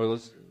 Or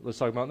let's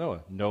talk about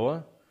Noah.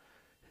 Noah,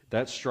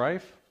 that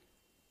strife,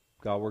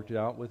 God worked it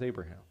out with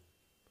Abraham.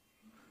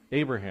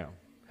 Abraham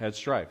had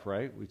strife,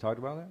 right? We talked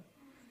about that.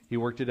 He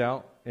worked it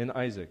out in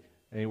Isaac.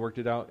 And He worked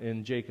it out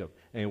in Jacob.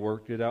 And He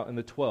worked it out in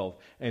the 12.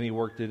 And He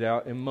worked it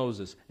out in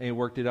Moses. And He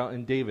worked it out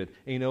in David.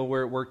 And you know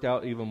where it worked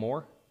out even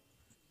more?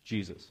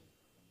 Jesus.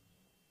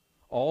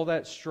 All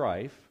that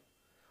strife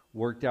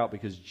worked out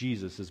because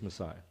Jesus is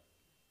Messiah.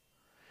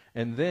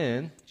 And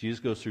then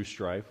Jesus goes through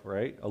strife,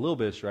 right? A little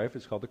bit of strife.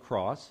 It's called the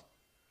cross.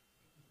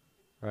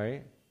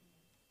 Right?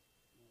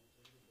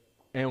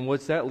 And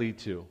what's that lead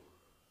to?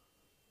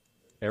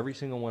 Every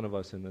single one of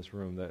us in this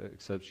room that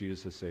accepts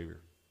Jesus as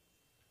Savior.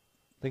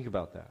 Think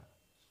about that.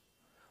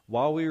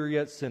 While we were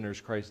yet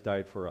sinners, Christ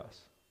died for us,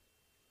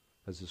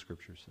 as the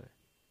Scriptures say.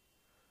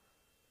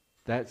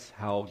 That's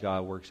how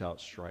God works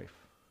out strife.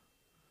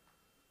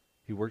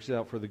 He works it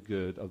out for the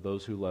good of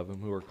those who love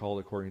Him, who are called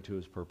according to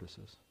His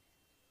purposes.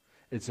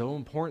 It's so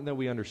important that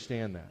we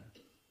understand that.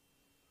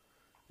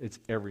 It's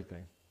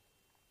everything.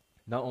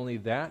 Not only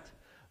that,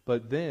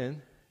 but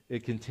then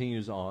it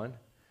continues on,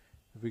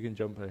 if we can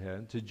jump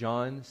ahead, to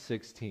John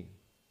 16.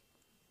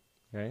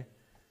 Okay?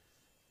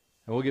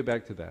 And we'll get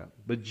back to that.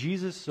 But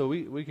Jesus, so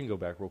we can go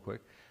back real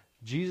quick.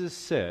 Jesus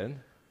said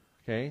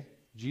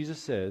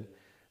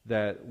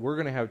that we're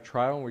going to have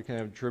trial and we're going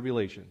to have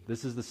tribulation.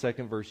 This is the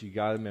second verse you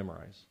got to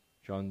memorize.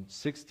 John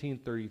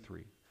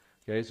 16:33.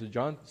 Okay, so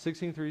John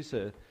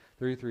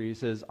 16:33 he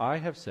says, I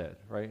have said,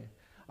 right?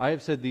 I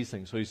have said these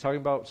things. So he's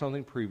talking about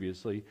something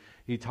previously.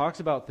 He talks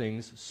about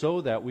things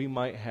so that we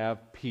might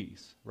have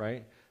peace,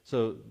 right?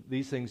 So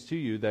these things to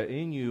you, that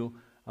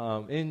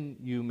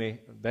you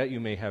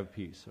may have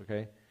peace,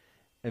 okay?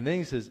 And then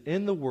he says,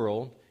 in the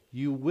world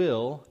you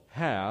will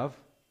have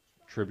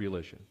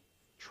tribulation,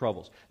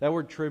 troubles. That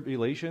word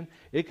tribulation,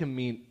 it can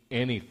mean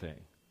anything.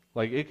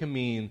 Like it can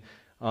mean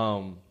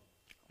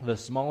the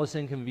smallest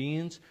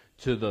inconvenience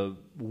to the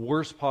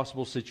worst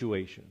possible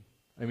situation.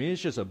 I mean,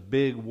 it's just a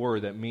big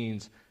word that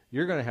means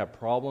you're going to have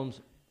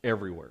problems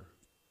everywhere.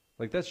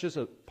 Like that's just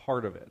a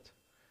part of it.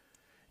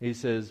 He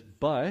says,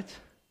 but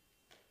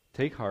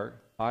take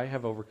heart, I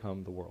have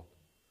overcome the world.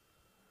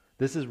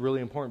 This is really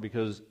important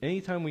because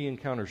anytime we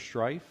encounter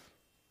strife,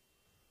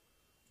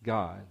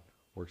 God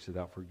works it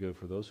out for good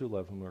for those who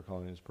love him and are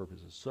calling his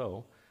purposes.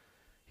 So,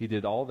 he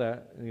did all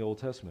that in the Old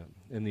Testament.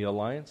 In the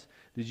alliance,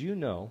 did you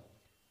know,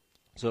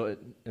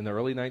 in the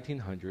early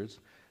 1900s,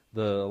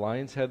 the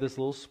alliance had this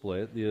little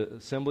split. The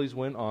assemblies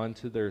went on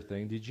to their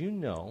thing. Did you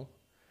know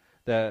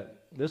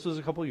that, this was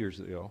a couple years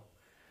ago,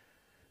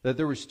 that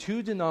there was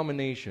 2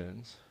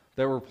 denominations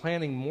that were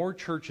planning more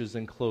churches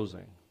than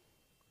closing?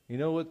 You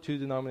know what 2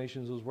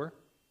 denominations those were?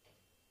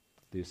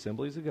 The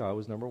Assemblies of God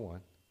was number 1,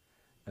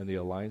 and the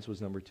Alliance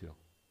was number 2.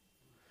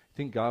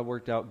 Think God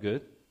worked out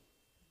good?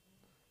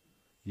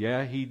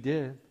 Yeah, he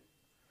did.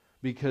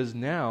 Because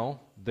now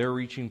they're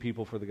reaching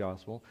people for the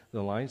gospel. The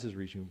Alliance is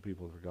reaching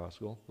people for the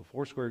gospel. The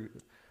Foursquare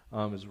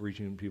is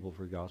reaching people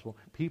for the gospel.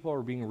 People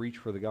are being reached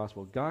for the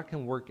gospel. God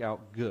can work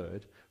out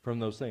good from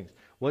those things.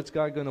 What's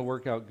God going to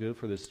work out good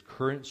for this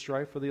current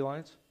strife for the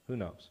Alliance? Who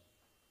knows?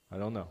 I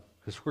don't know.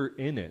 Because we're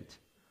in it.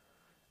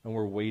 And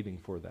we're waiting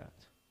for that.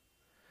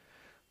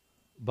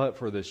 But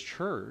for this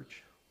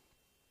church,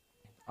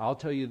 I'll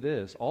tell you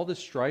this. All the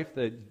strife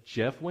that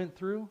Jeff went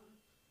through,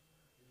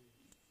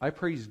 I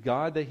praise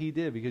God that he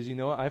did. Because you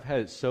know what? I've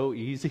had it so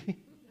easy.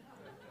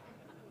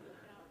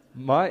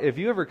 If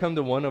you ever come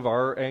to one of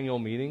our annual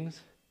meetings,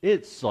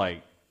 it's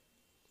like,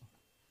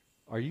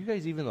 are you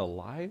guys even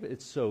alive?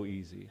 It's so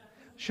easy.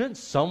 Shouldn't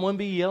someone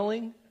be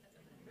yelling?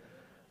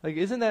 Like,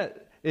 isn't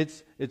that,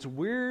 it's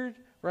weird,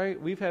 right?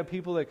 We've had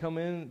people that come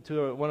in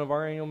to one of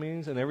our annual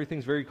meetings and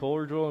everything's very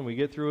cordial and we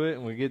get through it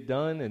and we get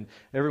done and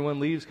everyone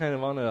leaves kind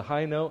of on a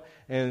high note.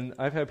 And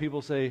I've had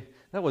people say,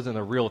 that wasn't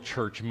a real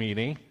church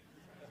meeting.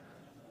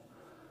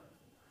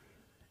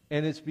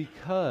 And it's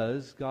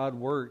because God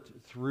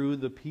worked through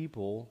the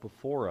people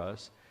before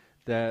us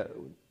that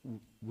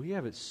we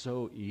have it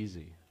so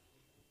easy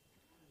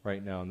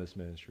right now in this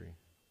ministry.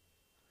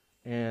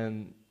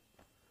 And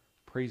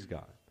praise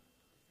God.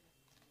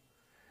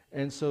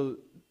 And so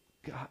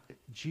God,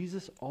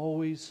 Jesus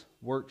always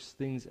works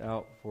things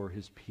out for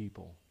his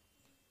people,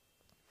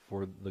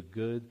 for the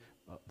good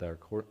that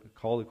are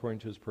called according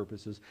to his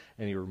purposes.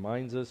 And he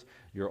reminds us,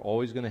 you're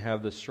always going to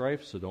have this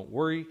strife, so don't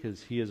worry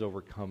because he has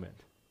overcome it.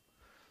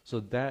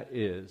 So that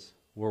is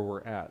where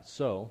we're at.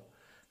 So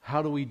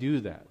how do we do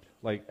that?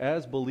 Like,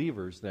 as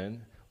believers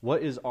then,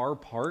 what is our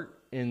part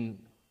in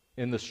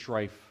the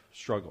strife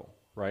struggle,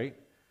 right?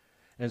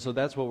 And so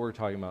that's what we're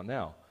talking about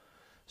now.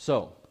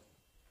 So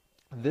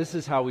this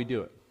is how we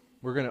do it.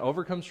 We're going to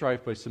overcome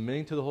strife by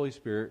submitting to the Holy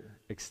Spirit,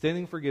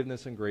 extending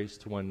forgiveness and grace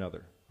to one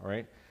another, all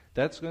right?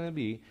 That's going to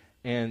be,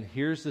 and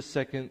here's the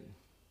second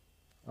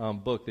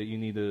book that you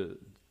need to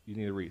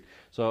read.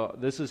 So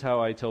this is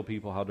how I tell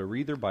people how to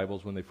read their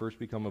Bibles when they first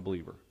become a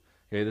believer.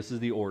 Okay, this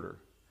is the order.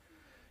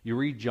 You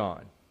read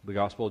John, the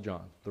Gospel of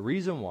John. The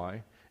reason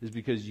why is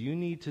because you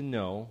need to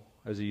know,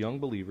 as a young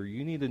believer,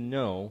 you need to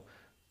know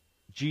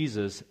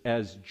Jesus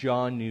as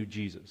John knew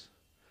Jesus.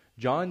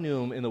 John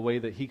knew him in the way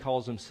that he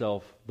calls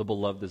himself the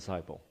beloved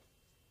disciple.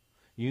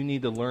 You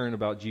need to learn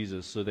about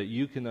Jesus so that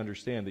you can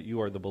understand that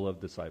you are the beloved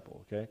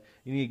disciple, okay?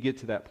 You need to get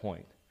to that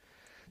point.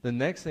 The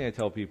next thing I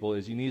tell people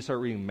is you need to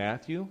start reading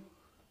Matthew,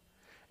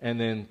 and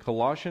then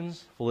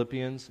Colossians,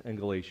 Philippians, and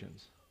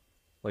Galatians.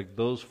 Like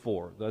those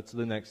 4. That's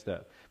the next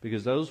step.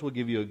 Because those will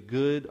give you a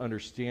good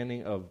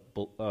understanding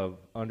of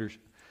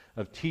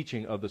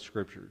teaching of the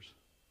Scriptures.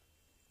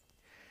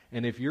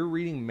 And if you're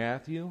reading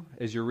Matthew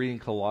as you're reading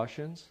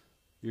Colossians,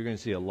 you're going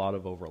to see a lot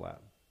of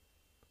overlap.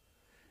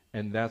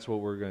 And that's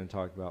what we're going to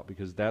talk about,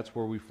 because that's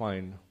where we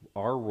find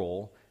our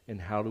role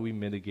and how do we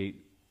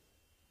mitigate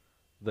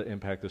the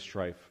impact of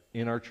strife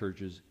in our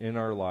churches, in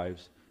our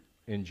lives,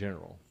 in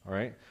general. All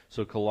right?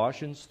 So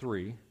Colossians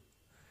 3,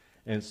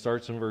 and it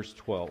starts in verse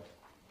 12.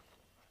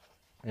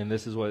 And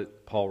this is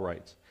what Paul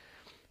writes.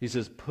 He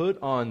says,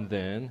 "Put on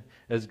then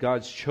as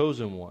God's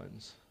chosen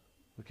ones."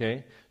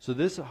 Okay? So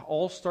this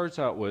all starts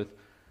out with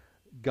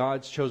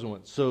God's chosen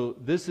ones. So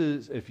this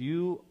is, if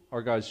you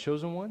are God's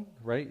chosen one,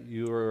 right?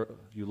 You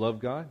love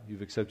God,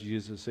 you've accepted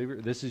Jesus as Savior.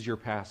 This is your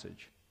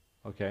passage.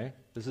 Okay?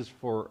 This is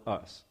for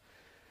us.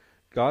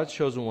 God's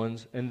chosen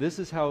ones, and this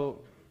is how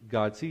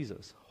God sees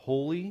us.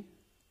 Holy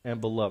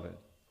and beloved.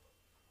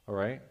 All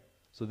right?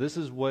 So this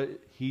is what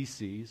he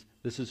sees.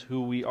 This is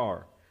who we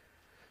are.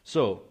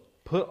 So,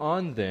 put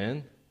on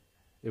then,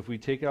 if we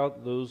take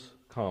out those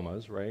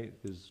commas, right?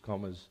 Because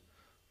commas,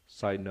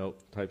 side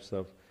note type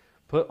stuff.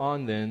 Put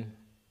on then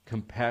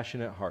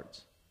compassionate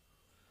hearts,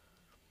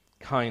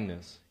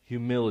 kindness,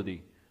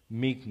 humility,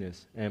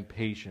 meekness, and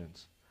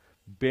patience,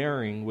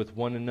 bearing with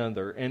one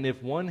another. And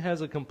if one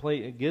has a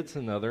complaint against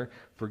another,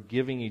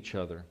 forgiving each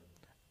other.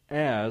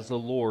 As the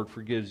Lord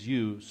forgives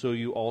you, so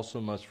you also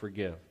must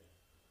forgive.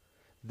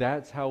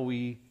 That's how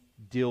we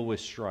deal with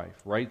strife,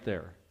 right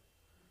there.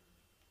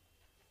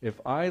 If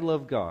I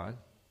love God,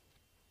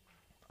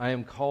 I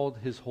am called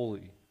his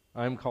holy.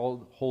 I am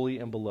called holy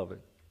and beloved.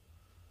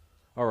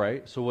 All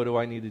right, so what do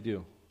I need to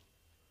do?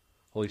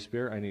 Holy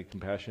Spirit, I need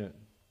compassion.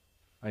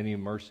 I need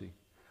mercy.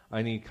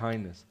 I need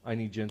kindness. I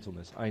need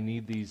gentleness. I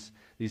need these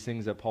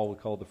things that Paul would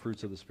call the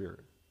fruits of the Spirit.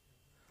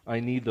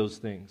 I need those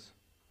things.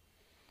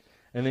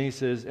 And then he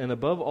says, and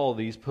above all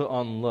these, put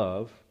on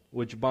love,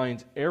 which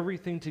binds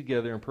everything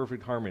together in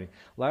perfect harmony.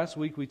 Last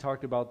week we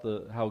talked about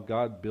how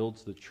God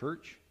builds the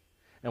church,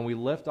 and we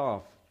left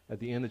off at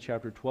the end of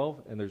chapter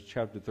 12, and there's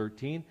chapter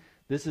 13.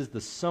 This is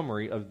the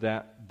summary of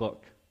that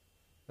book,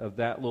 of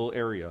that little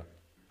area.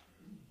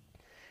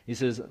 He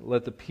says,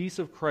 let the peace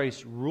of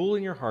Christ rule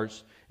in your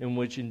hearts, in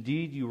which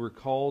indeed you were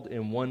called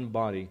in one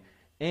body.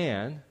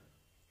 And,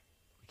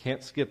 we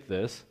can't skip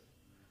this,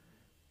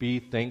 be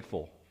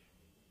thankful.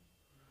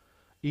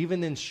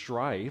 Even in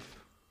strife,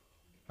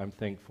 I'm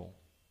thankful.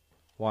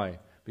 Why?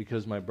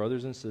 Because my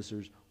brothers and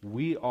sisters,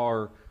 we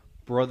are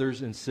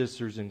brothers and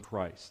sisters in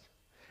Christ.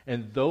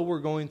 And though we're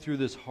going through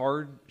this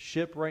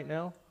hardship right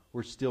now,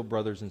 we're still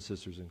brothers and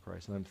sisters in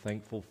Christ. And I'm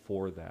thankful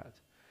for that.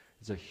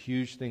 It's a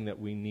huge thing that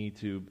we need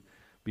to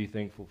be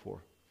thankful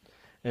for.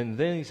 And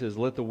then he says,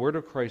 let the word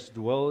of Christ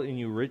dwell in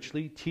you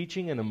richly,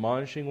 teaching and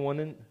admonishing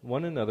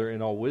one another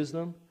in all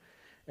wisdom.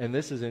 And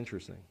this is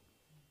interesting.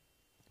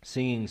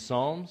 Singing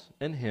psalms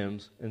and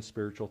hymns and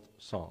spiritual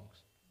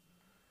songs.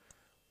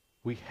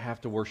 We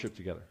have to worship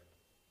together.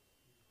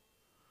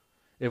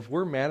 If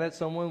we're mad at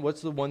someone,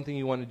 what's the one thing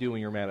you want to do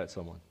when you're mad at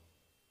someone?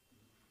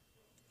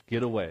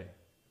 Get away.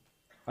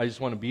 I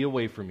just want to be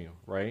away from you,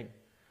 right?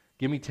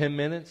 Give me 10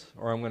 minutes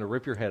or I'm going to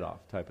rip your head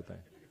off type of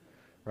thing,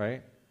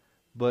 right?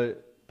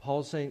 But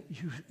Paul's saying,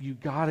 you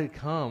got to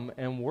come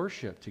and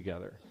worship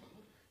together.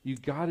 You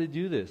got to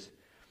do this.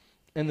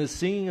 And the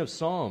singing of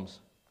psalms,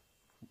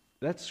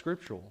 that's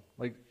scriptural.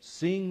 Like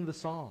sing the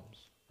psalms,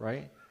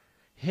 right?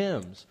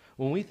 Hymns.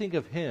 When we think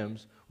of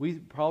hymns, we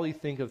probably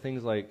think of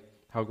things like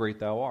How Great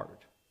Thou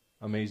Art,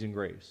 Amazing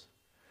Grace.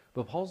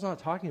 But Paul's not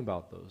talking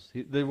about those.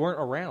 They weren't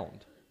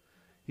around.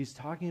 He's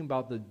talking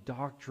about the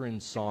doctrine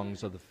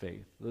songs of the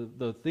faith.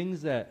 The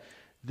things that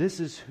this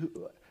is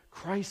who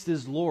Christ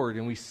is Lord,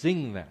 and we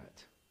sing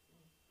that.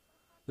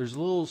 There's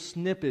little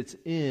snippets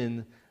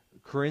in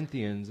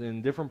Corinthians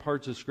and different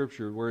parts of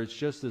Scripture where it's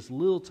just this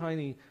little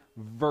tiny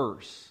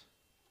verse.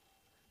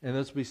 And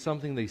this would be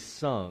something they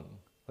sung,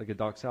 like a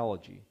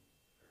doxology.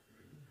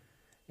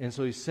 And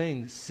so he's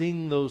saying,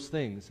 sing those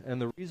things.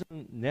 And the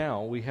reason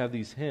now we have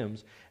these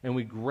hymns and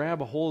we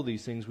grab a hold of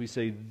these things, we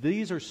say,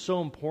 these are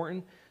so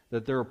important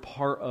that they're a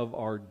part of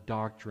our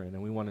doctrine.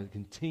 And we want to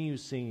continue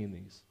singing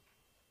these.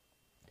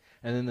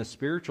 And then the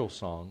spiritual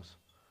songs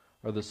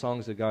are the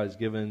songs that God has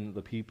given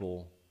the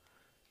people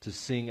to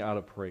sing out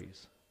of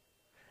praise.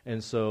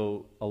 And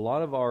so a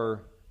lot of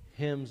our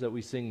hymns that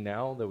we sing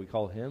now, that we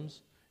call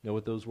hymns, you know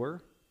what those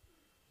were?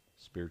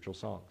 Spiritual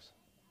songs.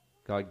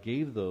 God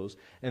gave those,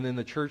 and then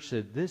the church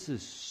said, this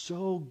is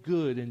so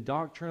good and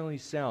doctrinally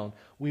sound,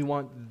 we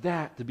want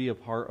that to be a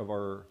part of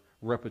our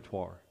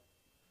repertoire.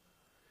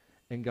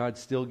 And God's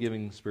still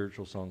giving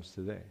spiritual songs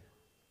today.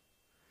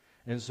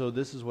 And so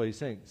this is what he's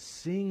saying.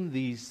 Sing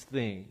these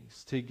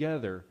things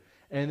together,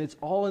 and it's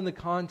all in the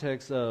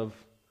context of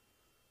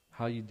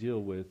how you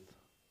deal with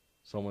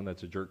someone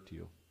that's a jerk to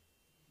you.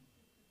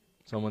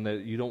 Someone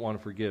that you don't want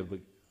to forgive, but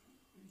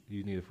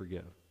you need to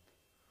forgive.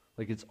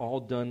 Like it's all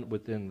done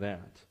within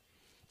that.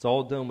 It's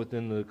all done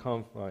within the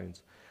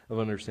confines of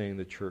understanding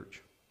the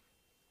church.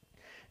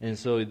 And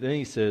so then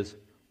he says,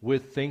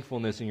 with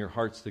thankfulness in your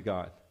hearts to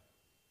God.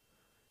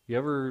 You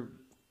ever,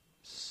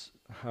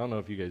 I don't know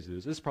if you guys do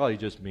this. This is probably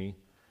just me.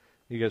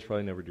 You guys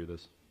probably never do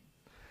this.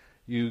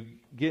 You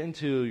get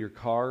into your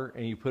car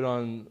and you put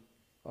on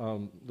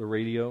the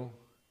radio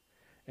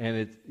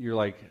and you're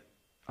like,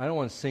 I don't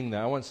want to sing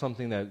that. I want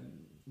something that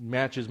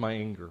matches my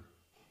anger.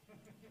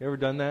 You ever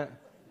done that?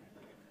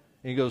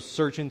 And you go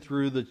searching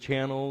through the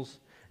channels,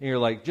 and you're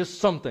like, just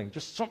something.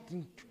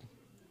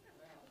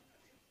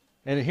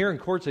 And here in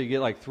Quartz, you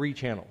get like 3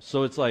 channels.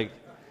 So it's like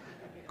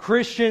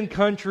Christian,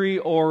 country,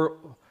 or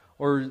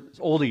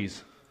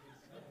oldies.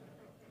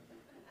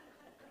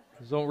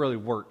 Those don't really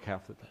work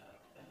half the time.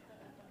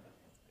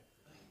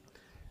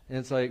 And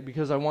it's like,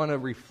 because I want to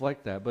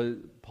reflect that.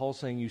 But Paul's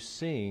saying you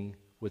sing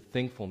with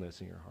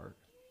thankfulness in your heart.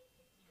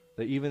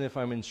 That even if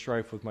I'm in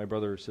strife with my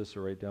brother or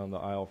sister right down the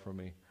aisle from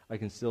me, I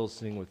can still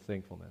sing with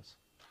thankfulness.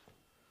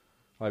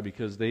 Why?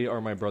 Because they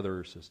are my brother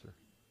or sister.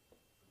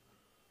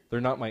 They're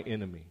not my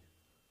enemy.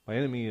 My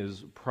enemy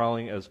is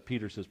prowling, as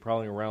Peter says,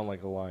 prowling around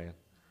like a lion.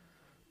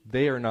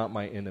 They are not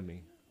my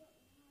enemy.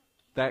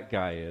 That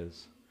guy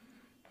is,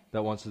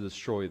 that wants to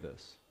destroy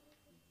this.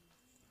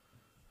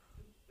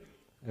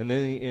 And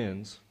then he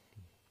ends.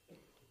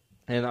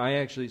 And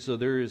so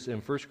there is,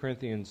 in 1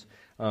 Corinthians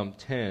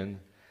 10,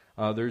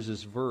 there's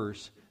this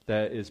verse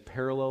that is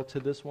parallel to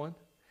this one.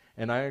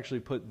 And I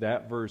actually put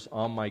that verse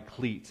on my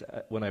cleats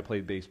when I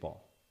played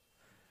baseball.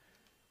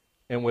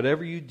 And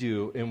whatever you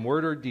do, in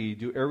word or deed,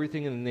 do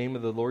everything in the name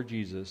of the Lord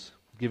Jesus,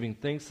 giving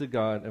thanks to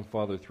God and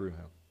Father through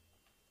him.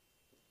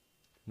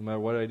 No matter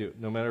what I do,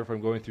 no matter if I'm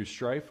going through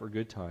strife or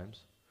good times,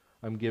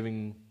 I'm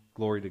giving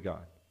glory to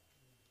God.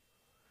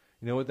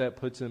 You know what that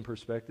puts in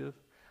perspective?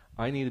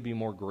 I need to be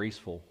more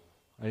graceful.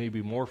 I need to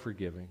be more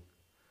forgiving.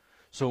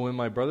 So when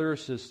my brother or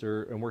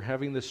sister, and we're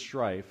having this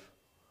strife,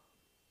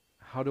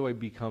 how do I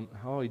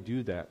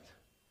do that?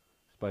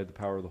 It's by the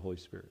power of the Holy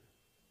Spirit.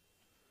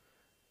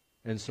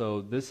 And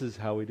so this is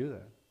how we do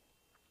that.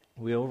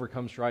 We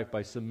overcome strife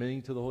by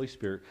submitting to the Holy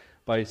Spirit,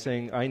 by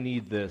saying, I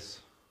need this.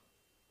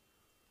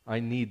 I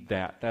need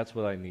that. That's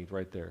what I need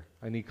right there.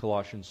 I need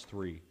Colossians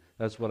 3.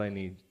 That's what I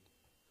need.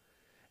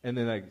 And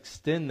then I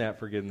extend that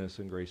forgiveness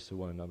and grace to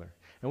one another.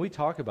 And we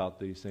talk about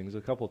these things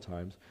a couple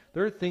times.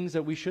 There are things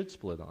that we should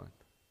split on,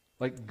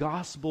 like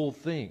gospel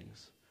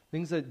things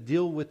that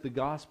deal with the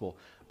gospel.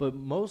 But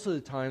most of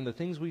the time, the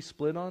things we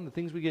split on, the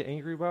things we get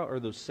angry about, are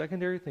those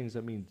secondary things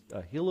that mean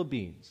a hill of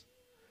beans.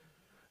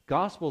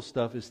 Gospel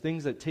stuff is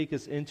things that take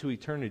us into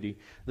eternity.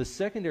 The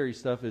secondary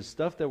stuff is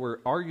stuff that we're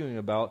arguing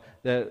about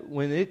that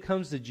when it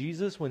comes to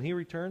Jesus, when he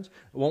returns,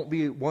 it won't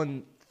be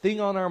one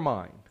thing on our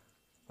mind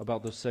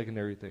about those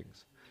secondary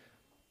things.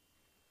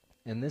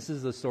 And this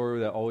is the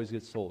story that always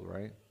gets told,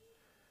 right?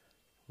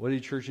 What do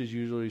churches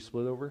usually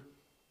split over?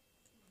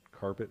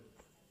 Carpet.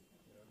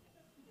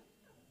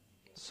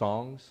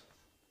 Songs.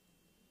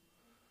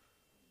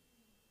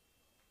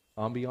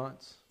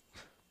 Ambiance.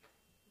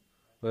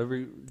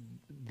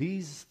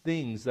 These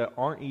things that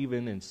aren't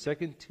even in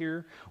second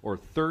tier or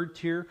third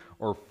tier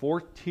or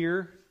fourth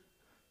tier,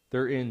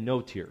 they're in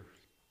no tier.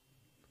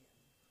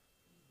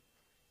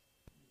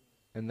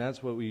 And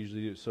that's what we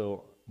usually do.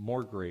 So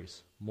more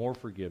grace, more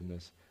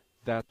forgiveness,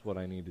 that's what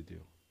I need to do.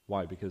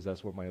 Why? Because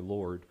that's what my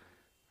Lord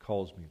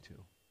calls me to.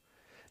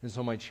 And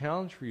so my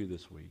challenge for you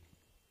this week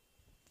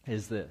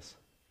is this.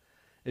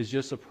 Is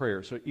just a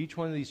prayer. So each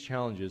one of these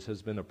challenges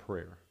has been a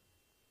prayer.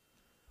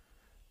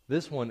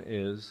 This one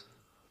is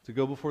to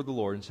go before the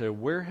Lord and say,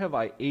 where have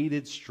I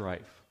aided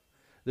strife?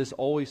 This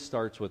always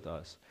starts with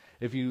us.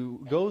 If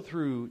you go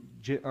through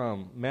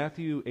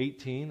Matthew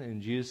 18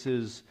 and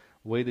Jesus'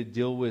 way to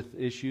deal with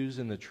issues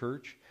in the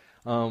church,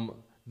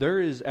 there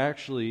is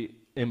actually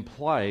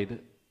implied,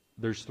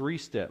 there's 3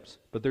 steps,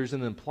 but there's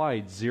an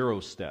implied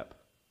 0 step.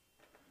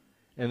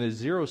 And the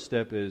 0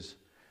 step is,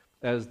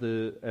 as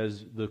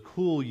the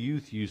cool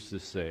youth used to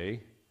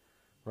say,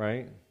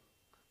 right?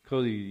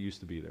 Cody used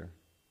to be there,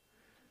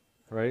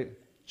 right?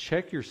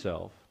 Check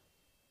yourself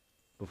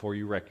before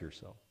you wreck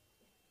yourself.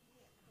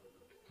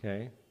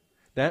 Okay?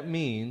 That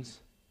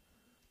means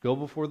go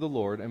before the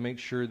Lord and make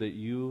sure that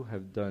you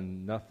have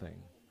done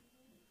nothing.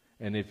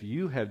 And if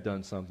you have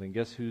done something,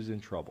 guess who's in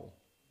trouble?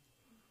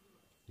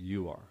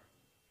 You are.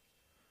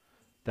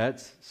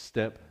 That's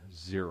step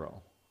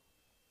 0.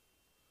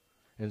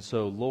 And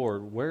so,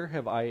 Lord, where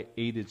have I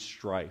aided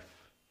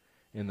strife?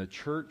 In the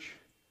church?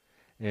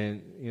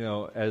 And,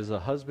 as a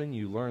husband,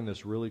 you learn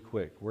this really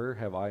quick. Where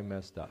have I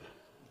messed up?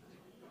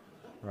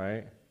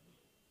 Right?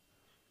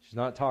 She's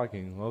not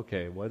talking.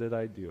 Okay, what did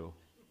I do?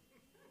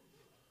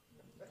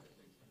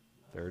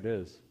 There it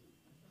is.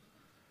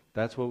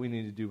 That's what we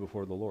need to do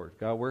before the Lord.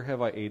 God, where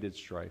have I aided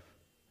strife?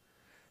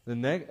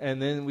 And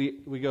then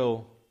we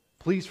go,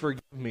 please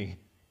forgive me.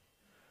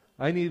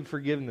 I need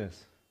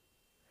forgiveness.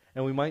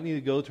 And we might need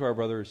to go to our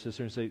brother or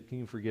sister and say, can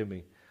you forgive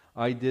me?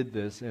 I did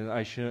this and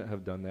I shouldn't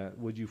have done that.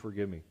 Would you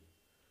forgive me?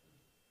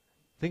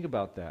 Think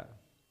about that.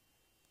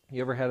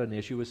 You ever had an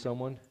issue with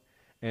someone?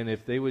 And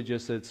if they would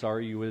just said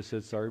sorry, you would have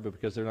said sorry, but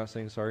because they're not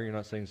saying sorry, you're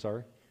not saying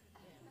sorry?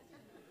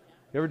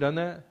 You ever done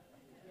that?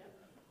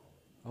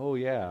 Oh,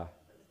 yeah.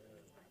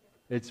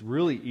 It's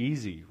really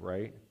easy,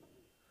 right?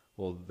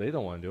 Well, they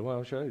don't want to do it.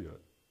 Why should I do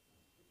it?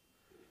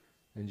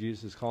 And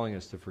Jesus is calling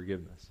us to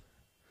forgiveness.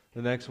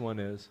 The next one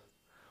is,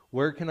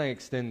 where can I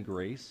extend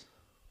grace?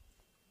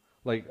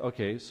 Like,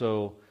 okay,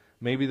 so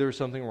maybe there was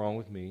something wrong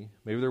with me.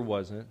 Maybe there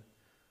wasn't.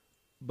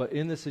 But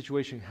in this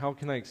situation, how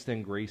can I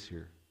extend grace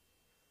here?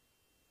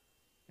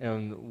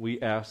 And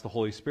we ask the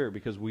Holy Spirit,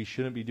 because we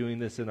shouldn't be doing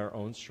this in our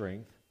own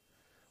strength.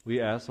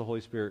 We ask the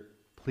Holy Spirit,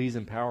 please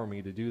empower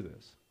me to do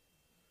this.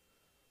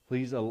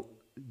 Please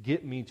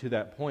get me to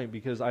that point,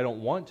 because I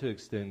don't want to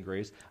extend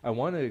grace. I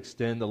want to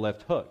extend the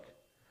left hook.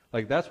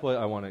 Like, that's what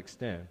I want to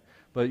extend.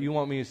 But you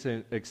want me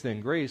to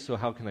extend grace, so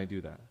how can I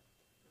do that?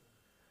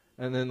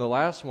 And then the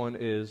last one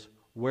is,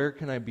 where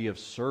can I be of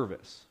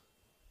service?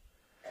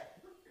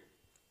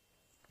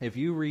 If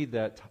you read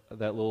that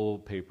little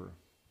paper,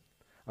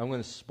 I'm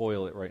going to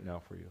spoil it right now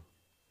for you.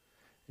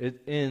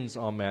 It ends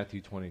on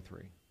Matthew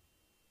 23.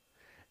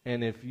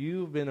 And if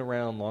you've been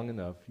around long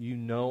enough, you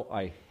know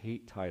I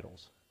hate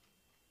titles.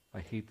 I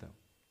hate them.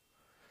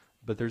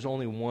 But there's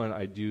only one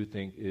I do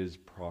think is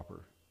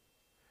proper.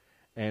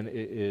 And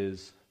it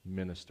is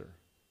minister.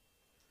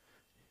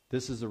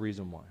 This is the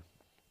reason why.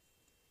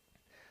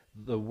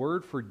 The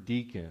word for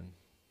deacon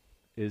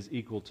is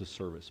equal to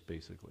service,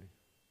 basically.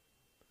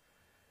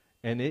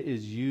 And it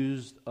is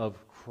used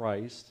of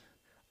Christ,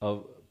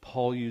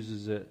 Paul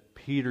uses it,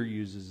 Peter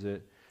uses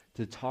it,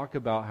 to talk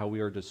about how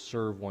we are to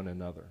serve one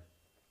another.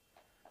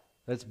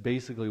 That's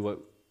basically what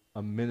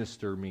a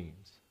minister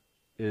means,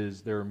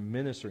 is they're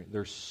ministering,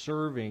 they're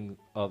serving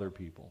other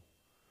people.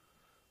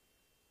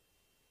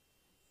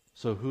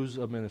 So who's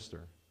a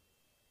minister?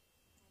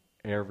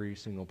 Every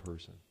single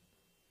person.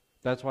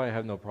 That's why I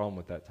have no problem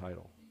with that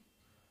title.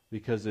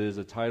 Because it is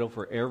a title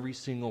for every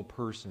single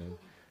person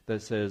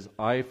that says,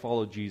 I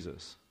follow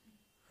Jesus.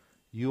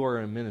 You are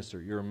a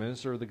minister. You're a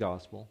minister of the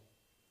gospel.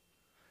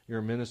 You're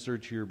a minister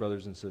to your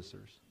brothers and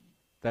sisters.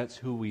 That's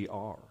who we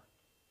are.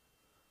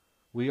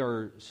 We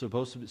are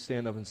supposed to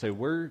stand up and say,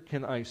 where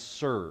can I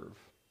serve?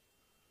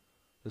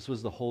 This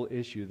was the whole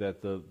issue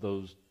that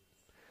those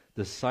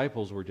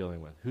disciples were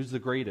dealing with. Who's the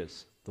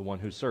greatest? The one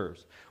who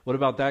serves. What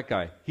about that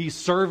guy? He's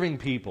serving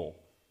people.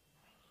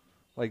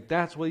 Like,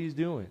 that's what he's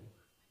doing.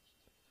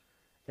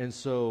 And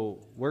so,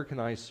 where can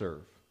I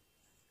serve?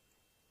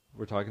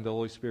 We're talking to the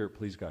Holy Spirit.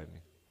 Please guide me.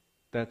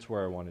 That's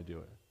where I want to do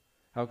it.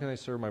 How can I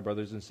serve my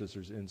brothers and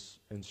sisters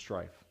in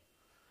strife?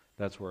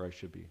 That's where I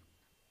should be.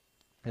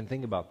 And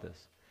think about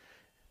this.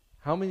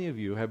 How many of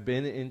you have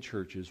been in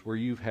churches where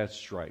you've had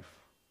strife?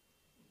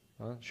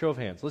 Show of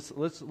hands.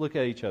 Let's look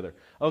at each other.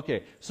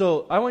 Okay,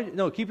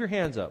 so keep your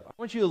hands up. I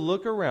want you to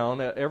look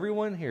around at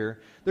everyone here.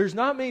 There's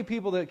not many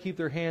people that keep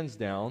their hands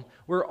down.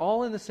 We're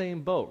all in the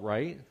same boat,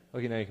 right?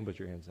 Okay, now you can put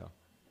your hands down.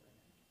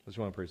 I just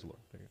want to praise the Lord.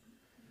 There you go.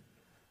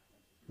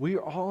 We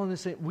are all in the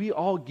same. We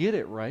all get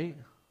it, right?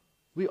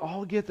 We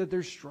all get that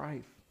there's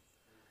strife.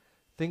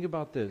 Think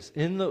about this.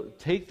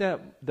 Take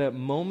that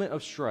moment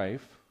of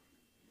strife.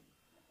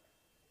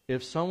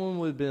 If someone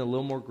would have been a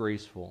little more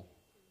graceful,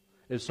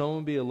 if someone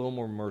would be a little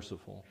more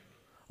merciful,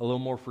 a little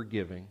more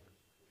forgiving,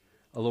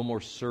 a little more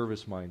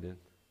service-minded,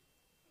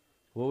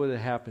 what would have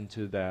happened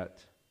to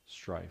that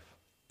strife?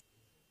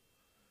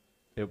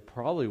 It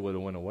probably would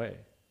have went away.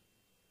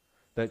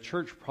 That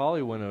church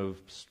probably wouldn't have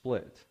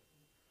split.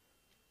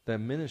 That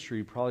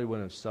ministry probably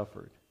wouldn't have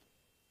suffered.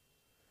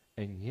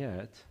 And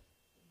yet,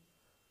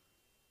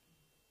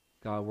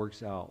 God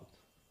works out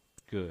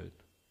good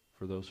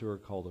for those who are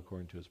called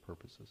according to his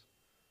purposes.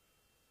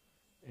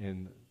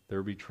 And there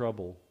will be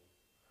trouble,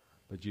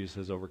 but Jesus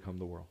has overcome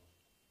the world.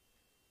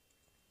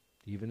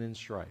 Even in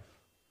strife,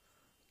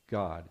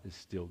 God is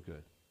still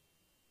good.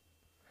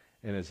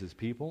 And as his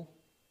people,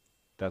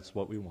 that's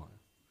what we want.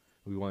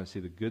 We want to see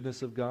the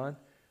goodness of God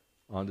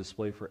on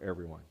display for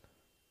everyone.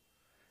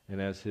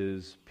 And as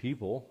his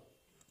people,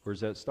 where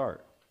does that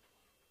start?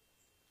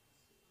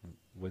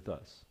 With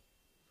us.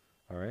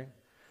 All right?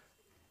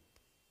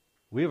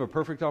 We have a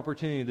perfect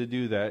opportunity to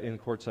do that in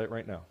Quartzsite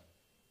right now.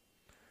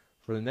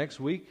 For the next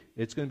week,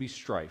 it's going to be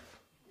strife.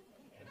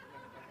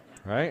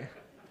 Right?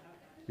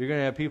 You're going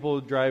to have people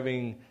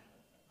driving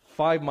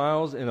 5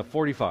 miles in a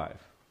 45.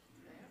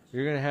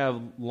 You're going to have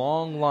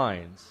long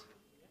lines.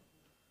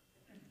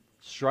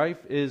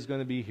 Strife is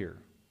going to be here.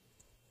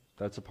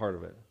 That's a part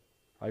of it.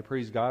 I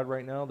praise God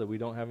right now that we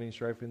don't have any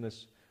strife in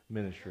this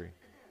ministry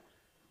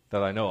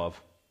that I know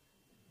of.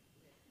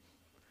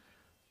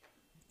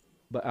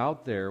 But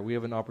out there, we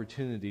have an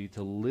opportunity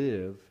to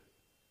live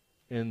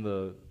in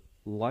the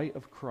light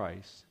of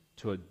Christ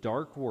to a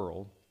dark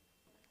world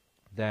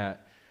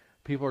that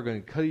people are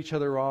going to cut each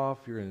other off.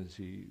 You're going to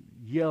see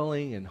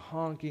yelling and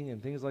honking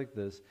and things like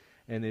this.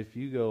 And if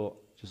you go,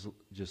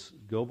 just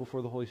go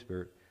before the Holy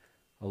Spirit,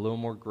 a little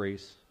more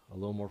grace, a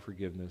little more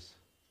forgiveness,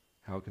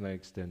 how can I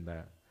extend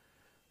that?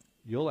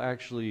 You'll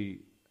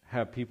actually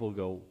have people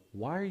go,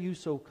 why are you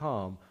so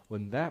calm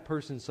when that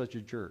person's such a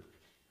jerk?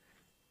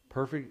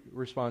 Perfect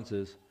response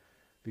is,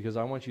 because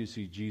I want you to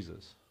see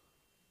Jesus.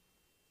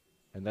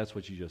 And that's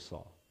what you just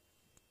saw.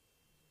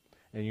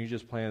 And you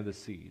just planted the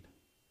seed.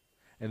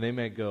 And they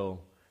might go,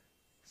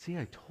 see,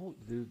 I told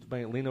you. They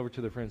might lean over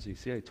to their friend and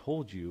say, see, I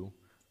told you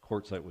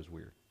Quartzsite was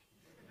weird.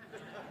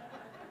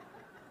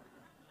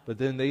 But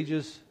then they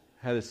just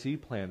had a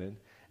seed planted.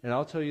 And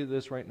I'll tell you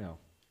this right now.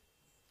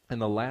 In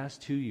the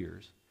last 2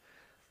 years,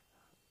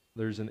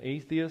 there's an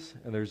atheist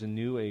and there's a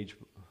New Age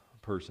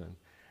person.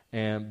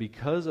 And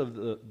because of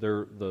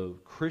the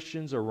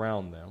Christians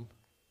around them,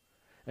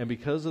 and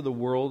because of the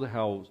world,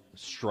 how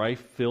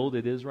strife-filled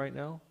it is right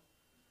now,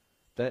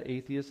 that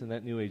atheist and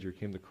that New Ager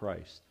came to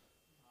Christ.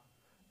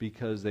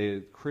 Because they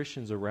had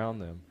Christians around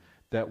them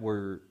that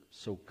were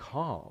so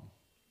calm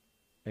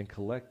and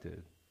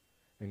collected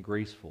and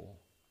graceful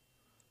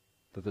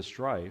that the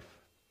strife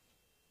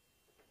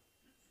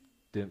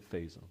didn't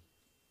faze them.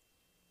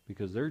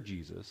 Because their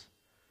Jesus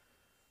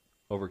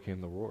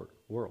overcame the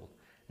world.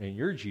 And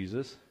your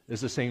Jesus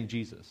is the same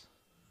Jesus.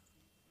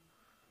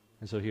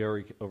 And so he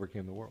already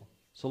overcame the world.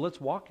 So let's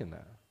walk in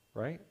that,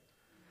 right?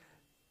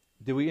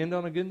 Did we end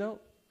on a good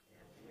note?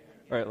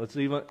 All right, let's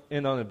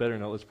end on a better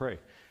note. Let's pray.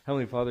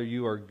 Heavenly Father,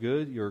 you are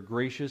good. You're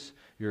gracious.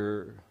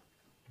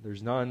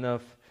 There's not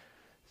enough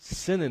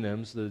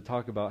synonyms to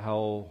talk about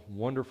how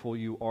wonderful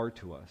you are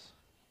to us.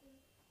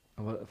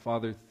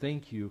 Father,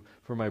 thank you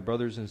for my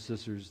brothers and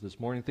sisters this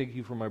morning. Thank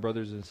you for my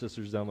brothers and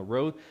sisters down the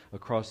road,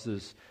 across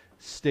this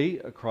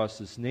state, across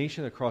this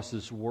nation, across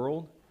this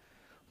world.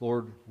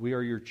 Lord, we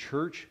are your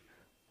church.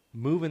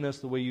 Move in us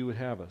the way you would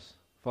have us.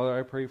 Father,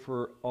 I pray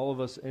for all of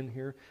us in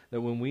here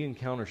that when we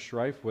encounter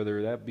strife,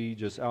 whether that be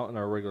just out in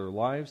our regular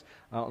lives,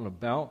 out and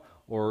about,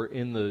 or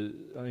in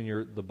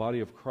the body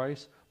of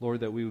Christ, Lord,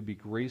 that we would be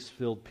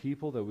grace-filled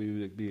people, that we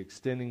would be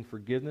extending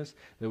forgiveness,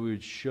 that we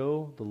would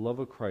show the love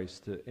of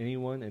Christ to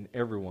anyone and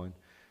everyone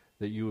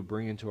that you would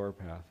bring into our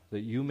path,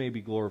 that you may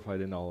be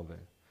glorified in all of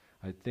it.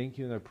 I thank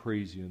you and I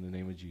praise you in the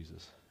name of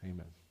Jesus.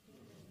 Amen.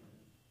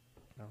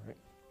 All right.